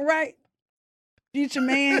the camera, right? Future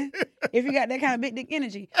man. If you got that kind of big dick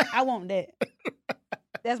energy, I want that.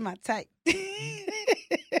 That's my type.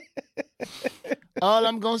 All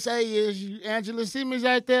I'm going to say is, Angela Simmons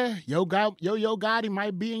out there, yo Gotti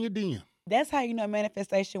might be in your DM. That's how you know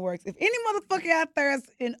manifestation works. If any motherfucker out there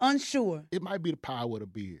is unsure. It might be the power of the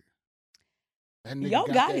beard. Yo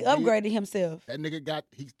Gotti upgraded himself. That nigga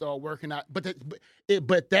he started working out.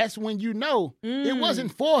 But that's when you know it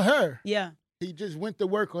wasn't for her. Yeah. He just went to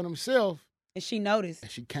work on himself. And she noticed.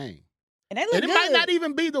 And she came. And they look good. It might not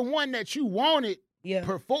even be the one that you wanted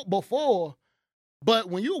before. But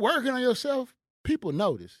when you're working on yourself, people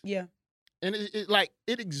notice. Yeah. And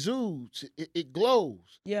it exudes. It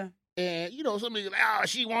glows. Yeah. And, somebody like, oh,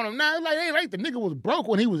 she want him now. Like, hey, the nigga was broke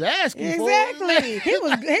when he was asking for it. Exactly. He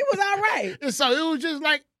was all right. And so it was just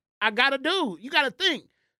like, I got a dude. You got to think.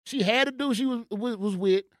 She had a dude she was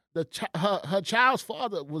with. Her child's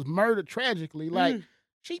father was murdered tragically. Like,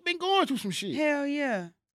 she's been going through some shit. Hell yeah.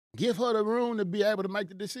 Give her the room to be able to make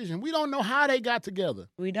the decision. We don't know how they got together.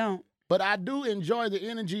 We don't. But I do enjoy the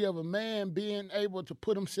energy of a man being able to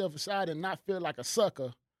put himself aside and not feel like a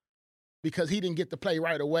sucker because he didn't get to play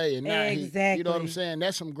right away. And now exactly. You know what I'm saying?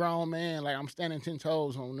 That's some grown man. Like, I'm standing 10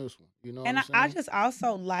 toes on this one. You know what I'm saying? I just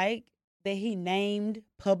also like that he named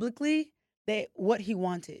publicly that what he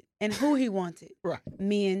wanted and who he wanted. Right.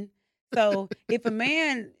 Men. So if a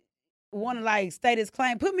man want to, like, state his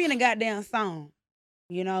claim, put me in a goddamn song.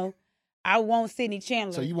 I want Sydney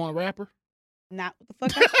Chandler. So you want a rapper? Not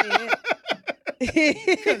what the fuck I said.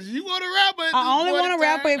 Because you want a rapper. I only want a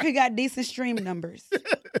rapper if he got decent stream numbers.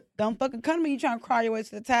 Don't fucking come to me. You trying to crawl your way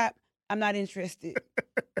to the top. I'm not interested.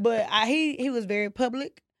 But he was very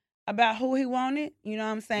public about who he wanted. You know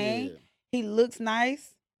what I'm saying? Yeah. He looks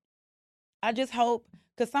nice. I just hope,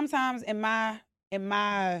 because sometimes in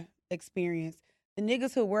my experience, the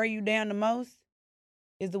niggas who wear you down the most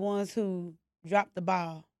is the ones who drop the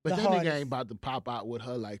ball. But that nigga ain't about to pop out with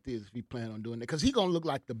her like this if he plan on doing that. Because he going to look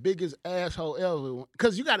like the biggest asshole ever.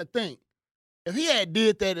 Because you got to think, if he had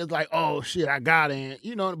did that, it's like, oh, shit, I got it.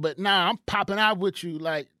 But now I'm popping out with you.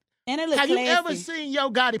 Like, and it look have classy. You ever seen Yo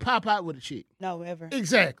Gotti pop out with a chick? No, ever.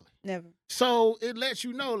 Exactly. Never. So it lets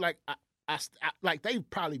you know, like, like they've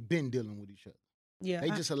probably been dealing with each other. Yeah.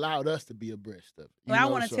 They just allowed us to be abreast of it. Well, I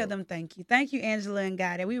want to tell them thank you. Thank you, Angela and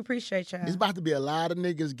Gotti. We appreciate y'all. There's about to be a lot of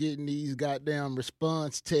niggas getting these goddamn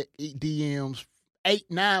response tech DMs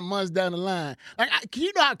 8-9 months down the line. Like,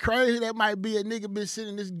 you know how crazy that might be? A nigga been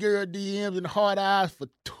sending this girl DMs and hard eyes for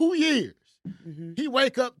 2 years. Mm-hmm. He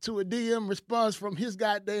wake up to a DM response from his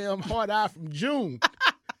goddamn hard eye from June.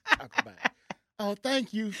 talk about? Oh,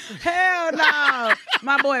 thank you. Hell no.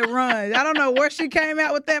 My boy runs. I don't know where she came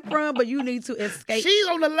out with that from, but you need to escape. She's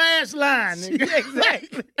on the last line, nigga.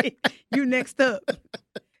 Exactly. You next up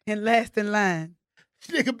and last in line.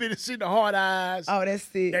 Nigga been to see the hard eyes. Oh, that's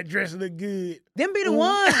it. That dress look good. Them be the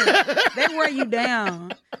ones. They wear you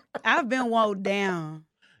down. I've been wore down.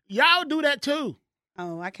 Y'all do that too.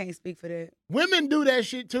 Oh, I can't speak for that. Women do that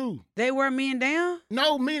shit too. They wear men down?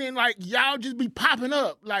 No, meaning like y'all just be popping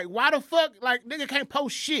up. Like, why the fuck? Like, nigga can't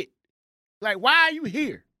post shit. Like, why are you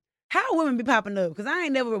here? How women be popping up? Because I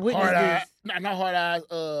ain't never witnessed Hard eyes. this. Not hard eyes.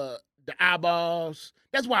 The eyeballs.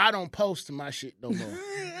 That's why I don't post to my shit no more.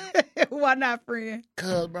 Why not, friend?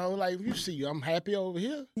 Cause, bro, like, you see, I'm happy over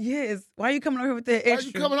here. Yes. Why you coming over here with that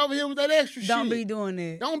extra? Why you coming over here with that extra shit? Don't be doing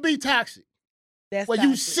that. Don't be toxic. That's well, toxic.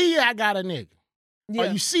 you see I got a nigga. Yeah. Or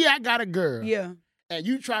you see I got a girl. Yeah. And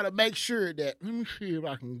you try to make sure that, let me see if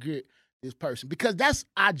I can get this person. Because that's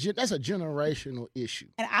a generational issue.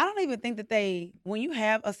 And I don't even think that when you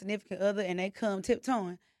have a significant other and they come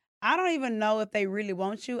tiptoeing, I don't even know if they really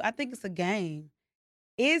want you. I think it's a game.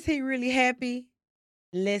 Is he really happy?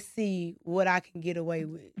 Let's see what I can get away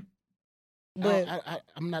with. But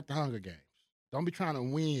I'm not the Hunger Games. Don't be trying to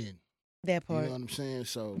win. That part. You know what I'm saying?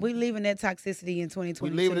 So we leaving that toxicity in 2022.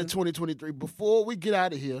 We leaving in 2023. Before we get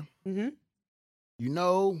out of here, you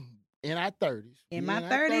know, in our 30s. In my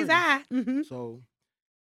 30s, So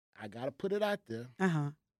I got to put it out there.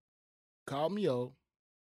 Call me old.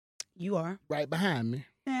 You are. Right behind me.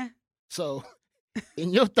 Yeah. So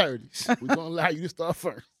in your 30s, we're going to allow you to start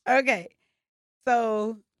first. Okay.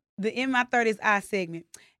 So the In My 30s, I segment.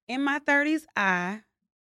 In my 30s, I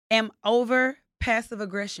am over passive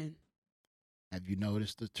aggression. Have you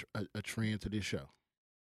noticed a trend to this show?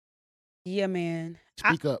 Yeah, man.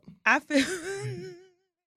 Speak up. I feel...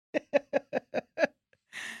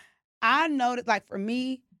 I noticed, like, for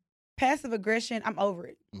me, passive aggression, I'm over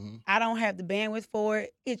it. I don't have the bandwidth for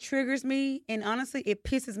it. It triggers me, and honestly, it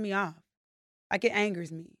pisses me off. Like, it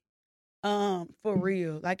angers me. For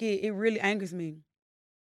real. Like, it really angers me.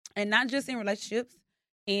 And not just in relationships,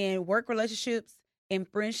 in work relationships, in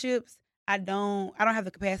friendships, I don't have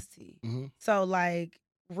the capacity. So, like,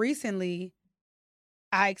 recently,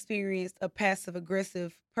 I experienced a passive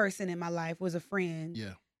aggressive person in my life, was a friend.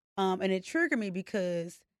 Yeah. And it triggered me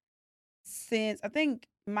because since I think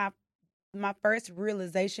my first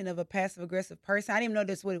realization of a passive aggressive person, I didn't even know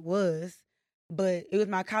that's what it was, but it was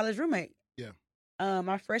my college roommate. Yeah.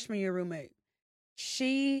 My freshman year roommate.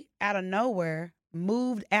 She, out of nowhere,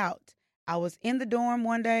 moved out. I was in the dorm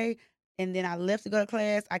one day, and then I left to go to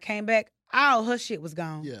class. I came back. All her shit was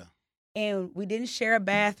gone. Yeah. And we didn't share a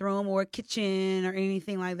bathroom or a kitchen or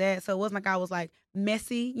anything like that. So it wasn't like I was like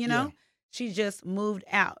messy, you know? Yeah. She just moved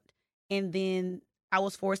out. And then I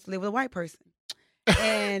was forced to live with a white person.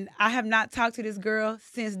 And I have not talked to this girl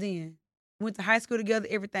since then. Went to high school together,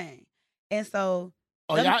 everything. And so...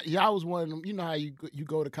 Oh, y'all was one of them. You know how you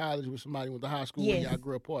go to college with somebody with the high school when y'all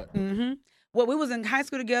grew apart. Well, we was in high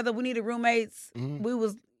school together. We needed roommates. We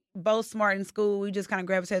was both smart in school. We just kind of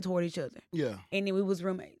gravitated toward each other. Yeah. And then we was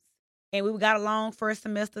roommates. And we got along first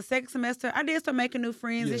semester. Second semester, I did start making new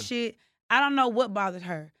friends and shit. I don't know what bothered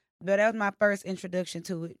her, but that was my first introduction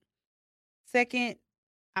to it. Second,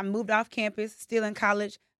 I moved off campus, still in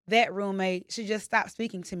college. That roommate, she just stopped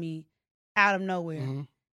speaking to me out of nowhere.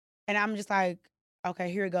 And I'm just like,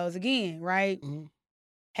 okay, here it goes again, right?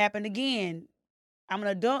 Happened again. I'm an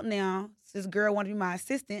adult now. This girl wanted to be my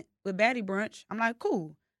assistant with Baddie Brunch. I'm like,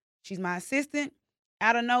 cool. She's my assistant.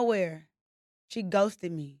 Out of nowhere, she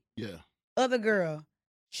ghosted me. Yeah. Other girl,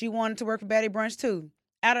 she wanted to work for Baddie Brunch too.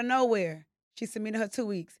 Out of nowhere, she submitted her 2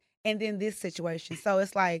 weeks. And then this situation. So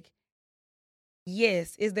it's like,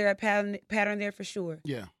 yes, is there a pattern there? For sure.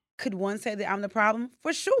 Yeah. Could one say that I'm the problem?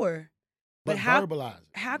 For sure. But verbalize it.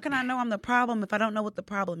 How can I know I'm the problem if I don't know what the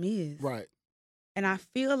problem is? Right. And I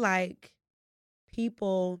feel like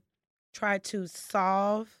people try to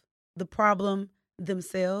solve the problem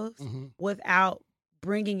themselves without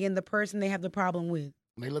bringing in the person they have the problem with.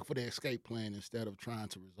 They look for the escape plan instead of trying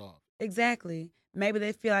to resolve it. Exactly. Maybe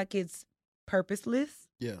they feel like it's purposeless.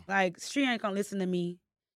 Yeah. Like, she ain't gonna listen to me.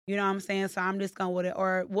 You know what I'm saying? So I'm just gonna,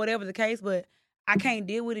 or whatever the case, but I can't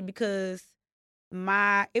deal with it because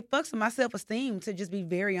it fucks with my self-esteem, to just be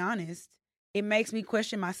very honest. It makes me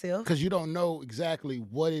question myself. Because you don't know exactly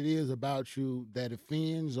what it is about you that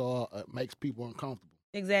offends or makes people uncomfortable.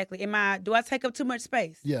 Exactly. Do I take up too much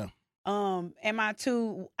space? Yeah. Am I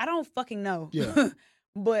too, I don't fucking know. Yeah.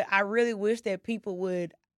 But I really wish that people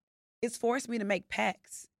would, it's forced me to make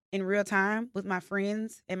pacts in real time with my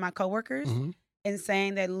friends and my coworkers and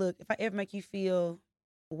saying that, look, if I ever make you feel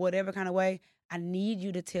whatever kind of way, I need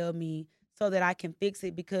you to tell me so that I can fix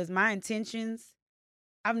it, because my intentions,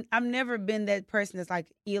 I've never been that person that's like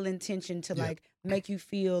ill intention to like make you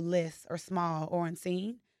feel less or small or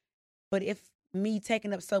unseen. But if me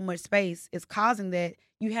taking up so much space is causing that,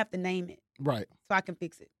 you have to name it. Right. So I can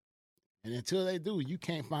fix it. And until they do, you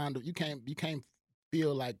can't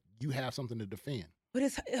feel like you have something to defend. But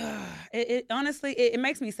it honestly, it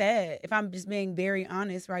makes me sad. If I'm just being very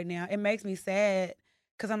honest right now, it makes me sad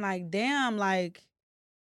because I'm like, damn, like,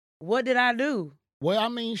 what did I do? Well, I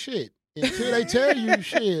mean, shit. Until they tell you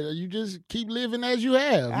shit, you just keep living as you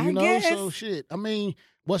have, you know? Guess. So shit. I mean,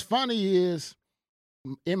 what's funny is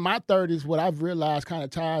in my 30s, what I've realized kind of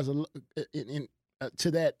ties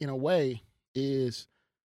to that in a way is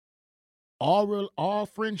all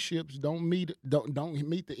friendships don't meet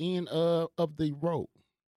the end of the road.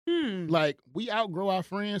 Like, we outgrow our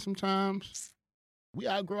friends sometimes. We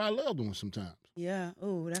outgrow our loved ones sometimes. Yeah.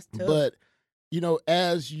 Oh, that's tough. But, you know,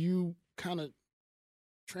 as you kind of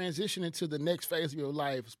transition into the next phase of your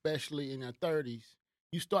life, especially in your 30s,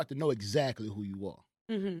 you start to know exactly who you are.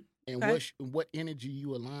 Mm-hmm. And what energy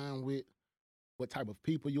you align with, what type of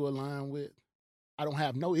people you align with. I don't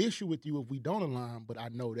have no issue with you if we don't align, but I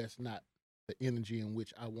know that's not the energy in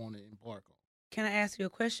which I want to embark on. Can I ask you a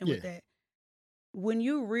question with that? When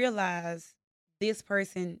you realize this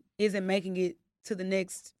person isn't making it to the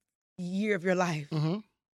next year of your life,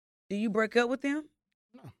 do you break up with them?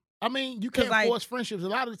 No. I mean, you can't force friendships. A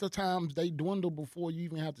lot of the times they dwindle before you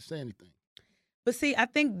even have to say anything. But see, I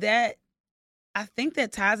think that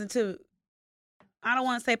ties into, I don't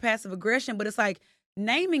want to say passive aggression, but it's like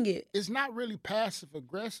naming it. It's not really passive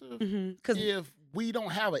aggressive. Because if we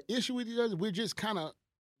don't have an issue with each other, we're just kind of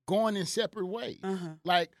going in separate ways.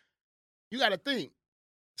 Like, you got to think.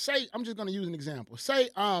 Say, I'm just going to use an example. Say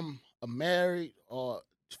I'm a married or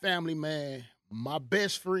family man. My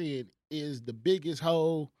best friend is the biggest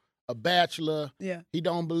hoe, a bachelor. Yeah. He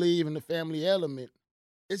don't believe in the family element.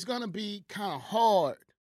 It's going to be kind of hard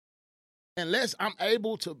unless I'm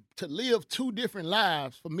able to live two different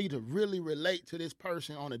lives for me to really relate to this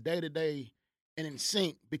person on a day-to-day and in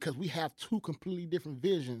sync, because we have two completely different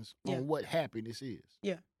visions on what happiness is.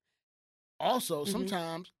 Yeah. Also,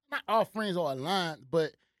 sometimes, not all friends are aligned,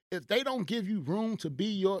 but if they don't give you room to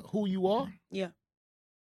be who you are,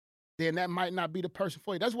 then that might not be the person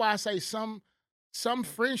for you. That's why I say some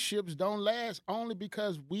friendships don't last only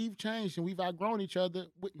because we've changed and we've outgrown each other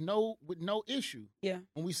with no issue. Yeah.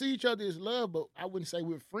 When we see each other as love, but I wouldn't say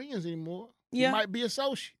we're friends anymore. Yeah. We might be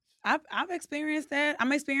associates. I've experienced that.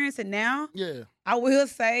 I'm experiencing it now. Yeah. I will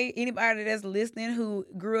say, anybody that's listening who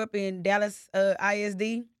grew up in Dallas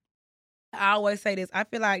ISD, I always say this. I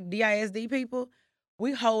feel like DISD people,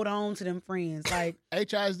 we hold on to them friends. Like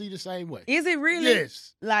HISD the same way. Is it really?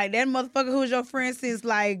 Yes. Like that motherfucker who's your friend since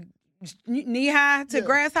like knee high to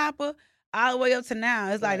grasshopper all the way up to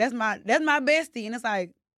now. It's like that's my bestie, and it's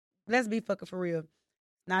like, let's be fucking for real.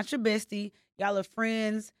 Not your bestie. Y'all are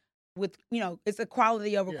friends with, it's a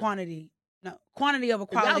quality over quantity. No, quantity over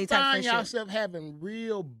quality type friendship. Y'all find yourself having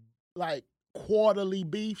real like quarterly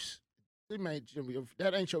beefs,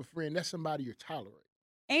 that ain't your friend. That's somebody you're tolerating.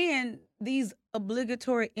 And these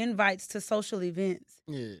obligatory invites to social events.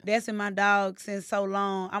 Yeah. That's in my dog since so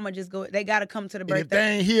long. I'm going to just go. They got to come to the birthday. And if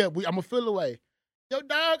they ain't here, I'm going to feel away. Your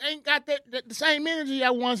dog ain't got the same energy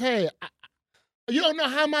I once had. You don't know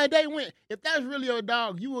how my day went. If that's really your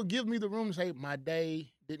dog, you will give me the room to say, my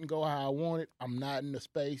day didn't go how I wanted. I'm not in the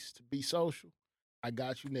space to be social. I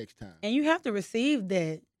got you next time. And you have to receive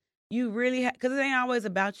that. You really have, because it ain't always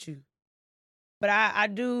about you. But I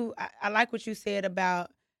like what you said about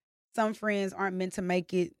some friends aren't meant to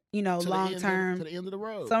make it, long term. To the end of the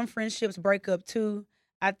road. Some friendships break up too.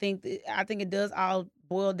 I think it does all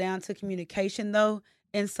boil down to communication though.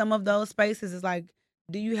 In some of those spaces, it's like,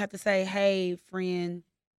 do you have to say, hey, friend,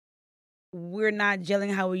 we're not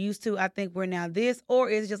gelling how we used to. I think we're now this. Or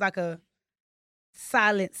is it just like a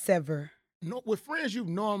silent sever? No, with friends, you've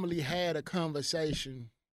normally had a conversation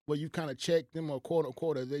where you kind of checked them, or quote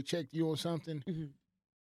unquote, or they checked you on something.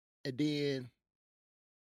 And then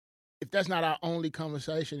if that's not our only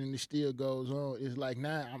conversation and it still goes on, it's like,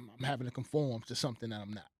 now I'm having to conform to something that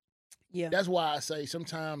I'm not. Yeah. That's why I say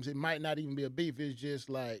sometimes it might not even be a beef. It's just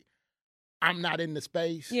like, I'm not in the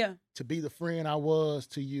space to be the friend I was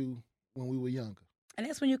to you when we were younger. And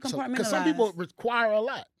that's when you compartmentalize. Because some people require a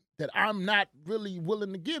lot that I'm not really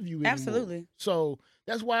willing to give you anymore. Absolutely. So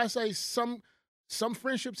that's why I say some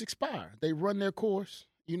friendships expire. They run their course.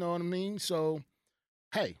 You know what I mean? So,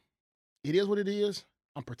 hey, it is what it is.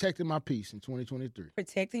 I'm protecting my peace in 2023.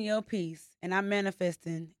 Protecting your peace. And I'm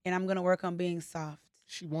manifesting. And I'm going to work on being soft.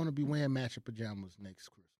 she want to be wearing matching pajamas next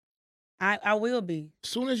Christmas. I will be. As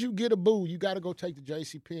soon as you get a boo, you got to go take the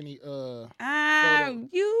JCPenney photo.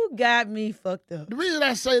 You got me fucked up. The reason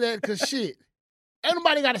I say that, because shit,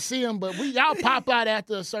 everybody got to see them, but y'all pop out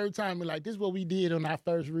after a certain time and like, this is what we did on our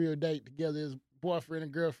first real date together as boyfriend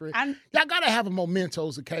and girlfriend. Y'all got to have a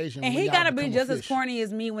mementos occasion. And he got to be just as corny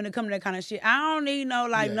as me when it comes to that kind of shit. I don't need no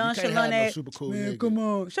nonchalant ass. Super cool Man, nigga. come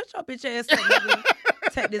on. Shut your bitch ass up, nigga.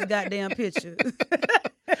 Take this goddamn picture.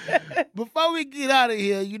 Before we get out of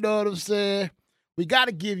here, you know what I'm saying? We got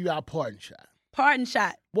to give you our parting shot. Parting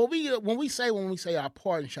shot. Well, when we say our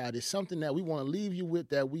parting shot, it's something that we want to leave you with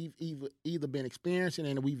that we've either been experiencing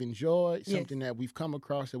and we've enjoyed, something that we've come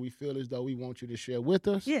across that we feel as though we want you to share with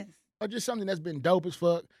us. Yes. Or just something that's been dope as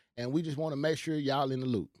fuck, and we just want to make sure y'all in the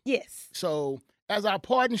loop. Yes. So, as our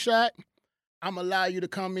parting shot, I'm going to allow you to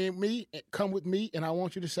come with me, and I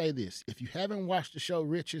want you to say this. If you haven't watched the show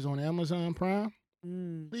Riches on Amazon Prime,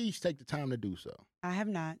 please take the time to do so. I have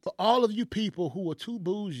not. For all of you people who are too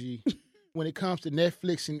bougie when it comes to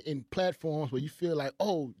Netflix and platforms where you feel like,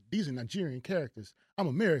 oh, these are Nigerian characters. I'm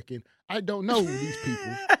American. I don't know these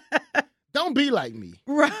people. Don't be like me.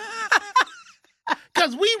 Right.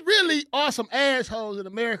 Because we really are some assholes in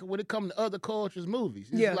America when it comes to other cultures' movies.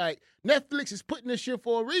 It's like Netflix is putting this shit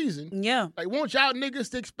for a reason. Yeah. Like, want y'all niggas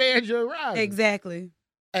to expand your horizon. Exactly.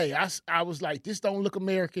 Hey, I was like, this don't look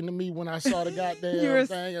American to me when I saw the goddamn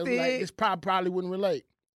thing. I was like, this probably wouldn't relate.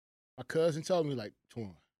 My cousin told me, like,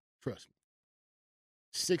 Twan, trust me.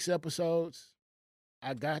 6 episodes,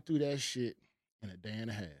 I got through that shit in a day and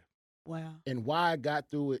a half. Wow. And why I got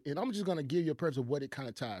through it, and I'm just going to give you a purpose of what it kind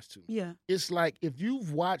of ties to. Yeah. It's like if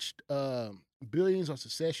you've watched Billions or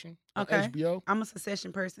Succession on HBO. I'm a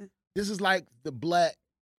Succession person. This is like the black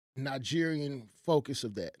Nigerian focus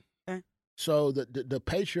of that. Okay. So the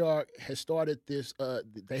patriarch has started this,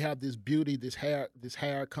 they have this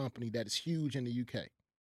hair company that is huge in the UK.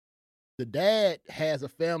 The dad has a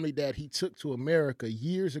family that he took to America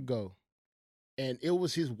years ago. And it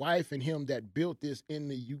was his wife and him that built this in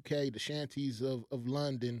the UK, the shanties of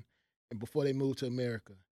London, and before they moved to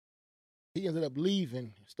America. He ended up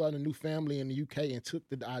leaving, starting a new family in the UK, and took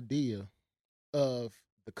the idea of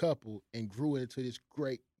the couple and grew it into this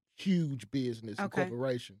great, huge business and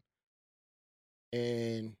corporation.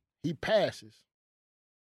 And he passes.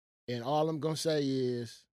 And all I'm going to say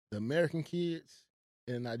is the American kids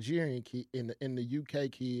and the Nigerian kid in the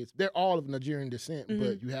UK kids, they're all of Nigerian descent,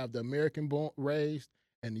 but you have the American born raised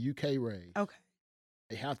and the UK raised. Okay.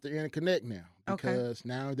 They have to interconnect now because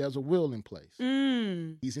now there's a will in place.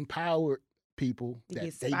 He's empowered people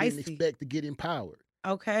that they didn't expect to get empowered.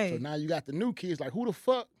 Okay. So now you got the new kids like, who the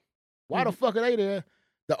fuck? Why the fuck are they there?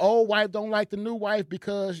 The old wife don't like the new wife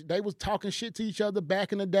because they was talking shit to each other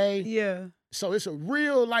back in the day. Yeah. So it's a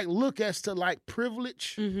real like look as to like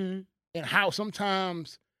privilege. And how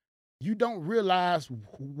sometimes you don't realize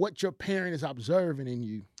what your parent is observing in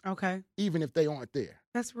you. Okay. Even if they aren't there.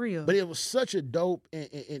 That's real. But it was such a dope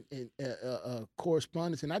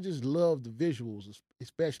correspondence. And I just love the visuals,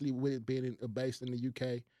 especially with it being based in the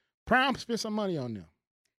UK. Prime spent some money on them.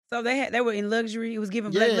 So they were in luxury. It was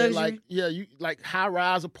giving black luxury. You like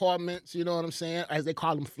high-rise apartments, you know what I'm saying? As they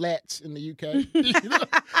call them flats in the UK. You know?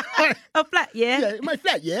 A flat, yeah. Yeah, my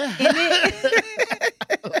flat, yeah.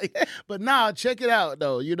 But now, check it out,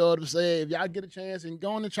 though. You know what I'm saying? If y'all get a chance and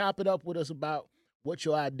go on and chop it up with us about what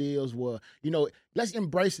your ideas were. You know, let's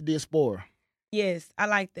embrace the diaspora. Yes, I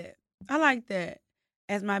like that. I like that.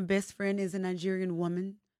 As my best friend is a Nigerian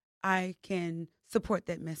woman, I can support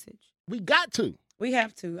that message. We got to. We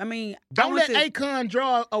have to. I mean, don't let Akon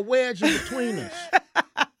draw a wedge in between us.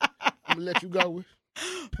 I'm gonna let you go with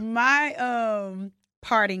my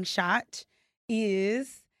parting shot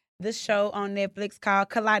is the show on Netflix called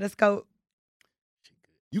Kaleidoscope.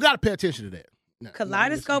 You got to pay attention to that. No,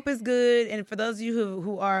 Kaleidoscope is good, and for those of you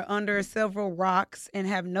who are under several rocks and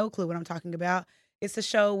have no clue what I'm talking about, it's a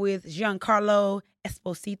show with Giancarlo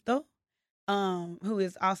Esposito. Who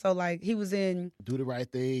is also like, he was in Do the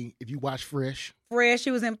Right Thing. If you watch Fresh,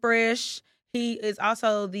 he was in Fresh. He is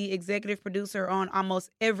also the executive producer on almost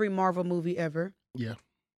every Marvel movie ever. Yeah.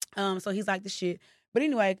 So he's like the shit. But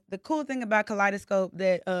anyway, the cool thing about Kaleidoscope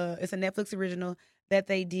that it's a Netflix original that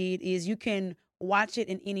they did is you can watch it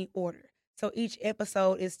in any order. So each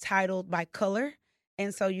episode is titled by color,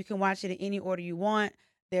 and so you can watch it in any order you want.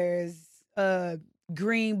 There's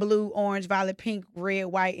green, blue, orange, violet, pink, red,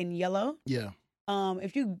 white, and yellow. Yeah.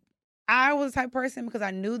 I was the type of person, because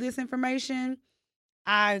I knew this information,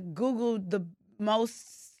 I Googled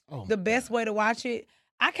the best way to watch it.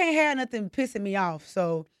 I can't have nothing pissing me off.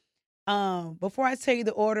 So before I tell you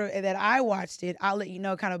the order that I watched it, I'll let you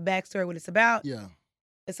know kind of backstory what it's about. Yeah.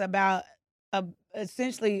 It's about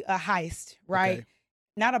essentially a heist, right? Okay.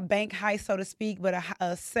 Not a bank heist, so to speak, but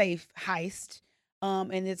a safe heist.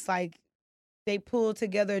 And it's like they pull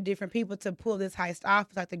together different people to pull this heist off.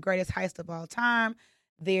 It's like the greatest heist of all time.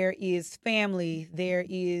 There is family. There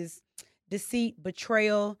is deceit,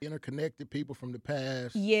 betrayal. Interconnected people from the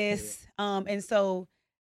past. Yes. And so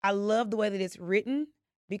I love the way that it's written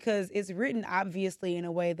because it's written obviously in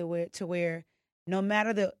a way to where no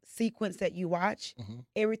matter the sequence that you watch,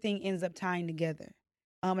 everything ends up tying together.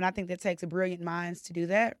 And I think that takes brilliant minds to do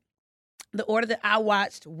that. The order that I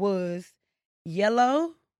watched was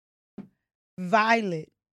yellow,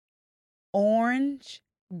 violet, orange,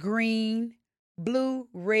 green, blue,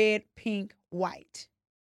 red, pink, white.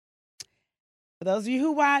 For those of you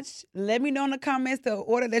who watched, let me know in the comments the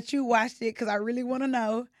order that you watched it because I really want to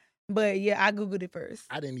know. But yeah, I Googled it first.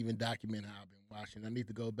 I didn't even document how I've been watching. I need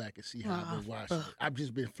to go back and see how I've been watching it. I've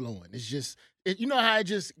just been flowing. It's just, you know how it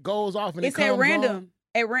just goes off and it's it comes at random.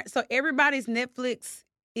 on? So everybody's Netflix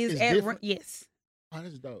is It's at different? yes. Oh,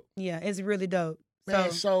 that's dope. Yeah, it's really dope.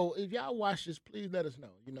 Man, so if y'all watch this, please let us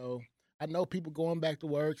know. You know, I know people going back to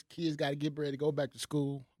work. Kids got to get ready to go back to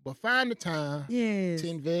school. But find the time to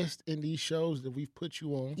invest in these shows that we've put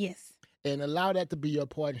you on. Yes. And allow that to be your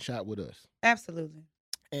parting shot with us. Absolutely.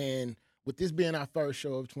 And with this being our first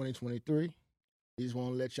show of 2023, we just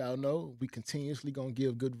want to let y'all know we continuously going to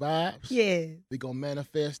give good vibes. Yeah. We're going to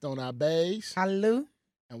manifest on our base. Hallelujah.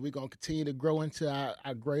 And we're going to continue to grow into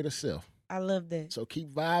our greater self. I love that. So keep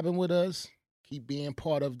vibing with us. Keep being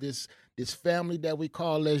part of this family that we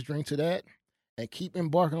call Let's Drink to That. And keep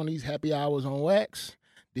embarking on these happy hours on wax.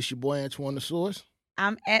 This your boy Antoine the Source.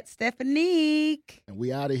 I'm at Stephanique. And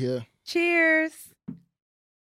we out of here. Cheers.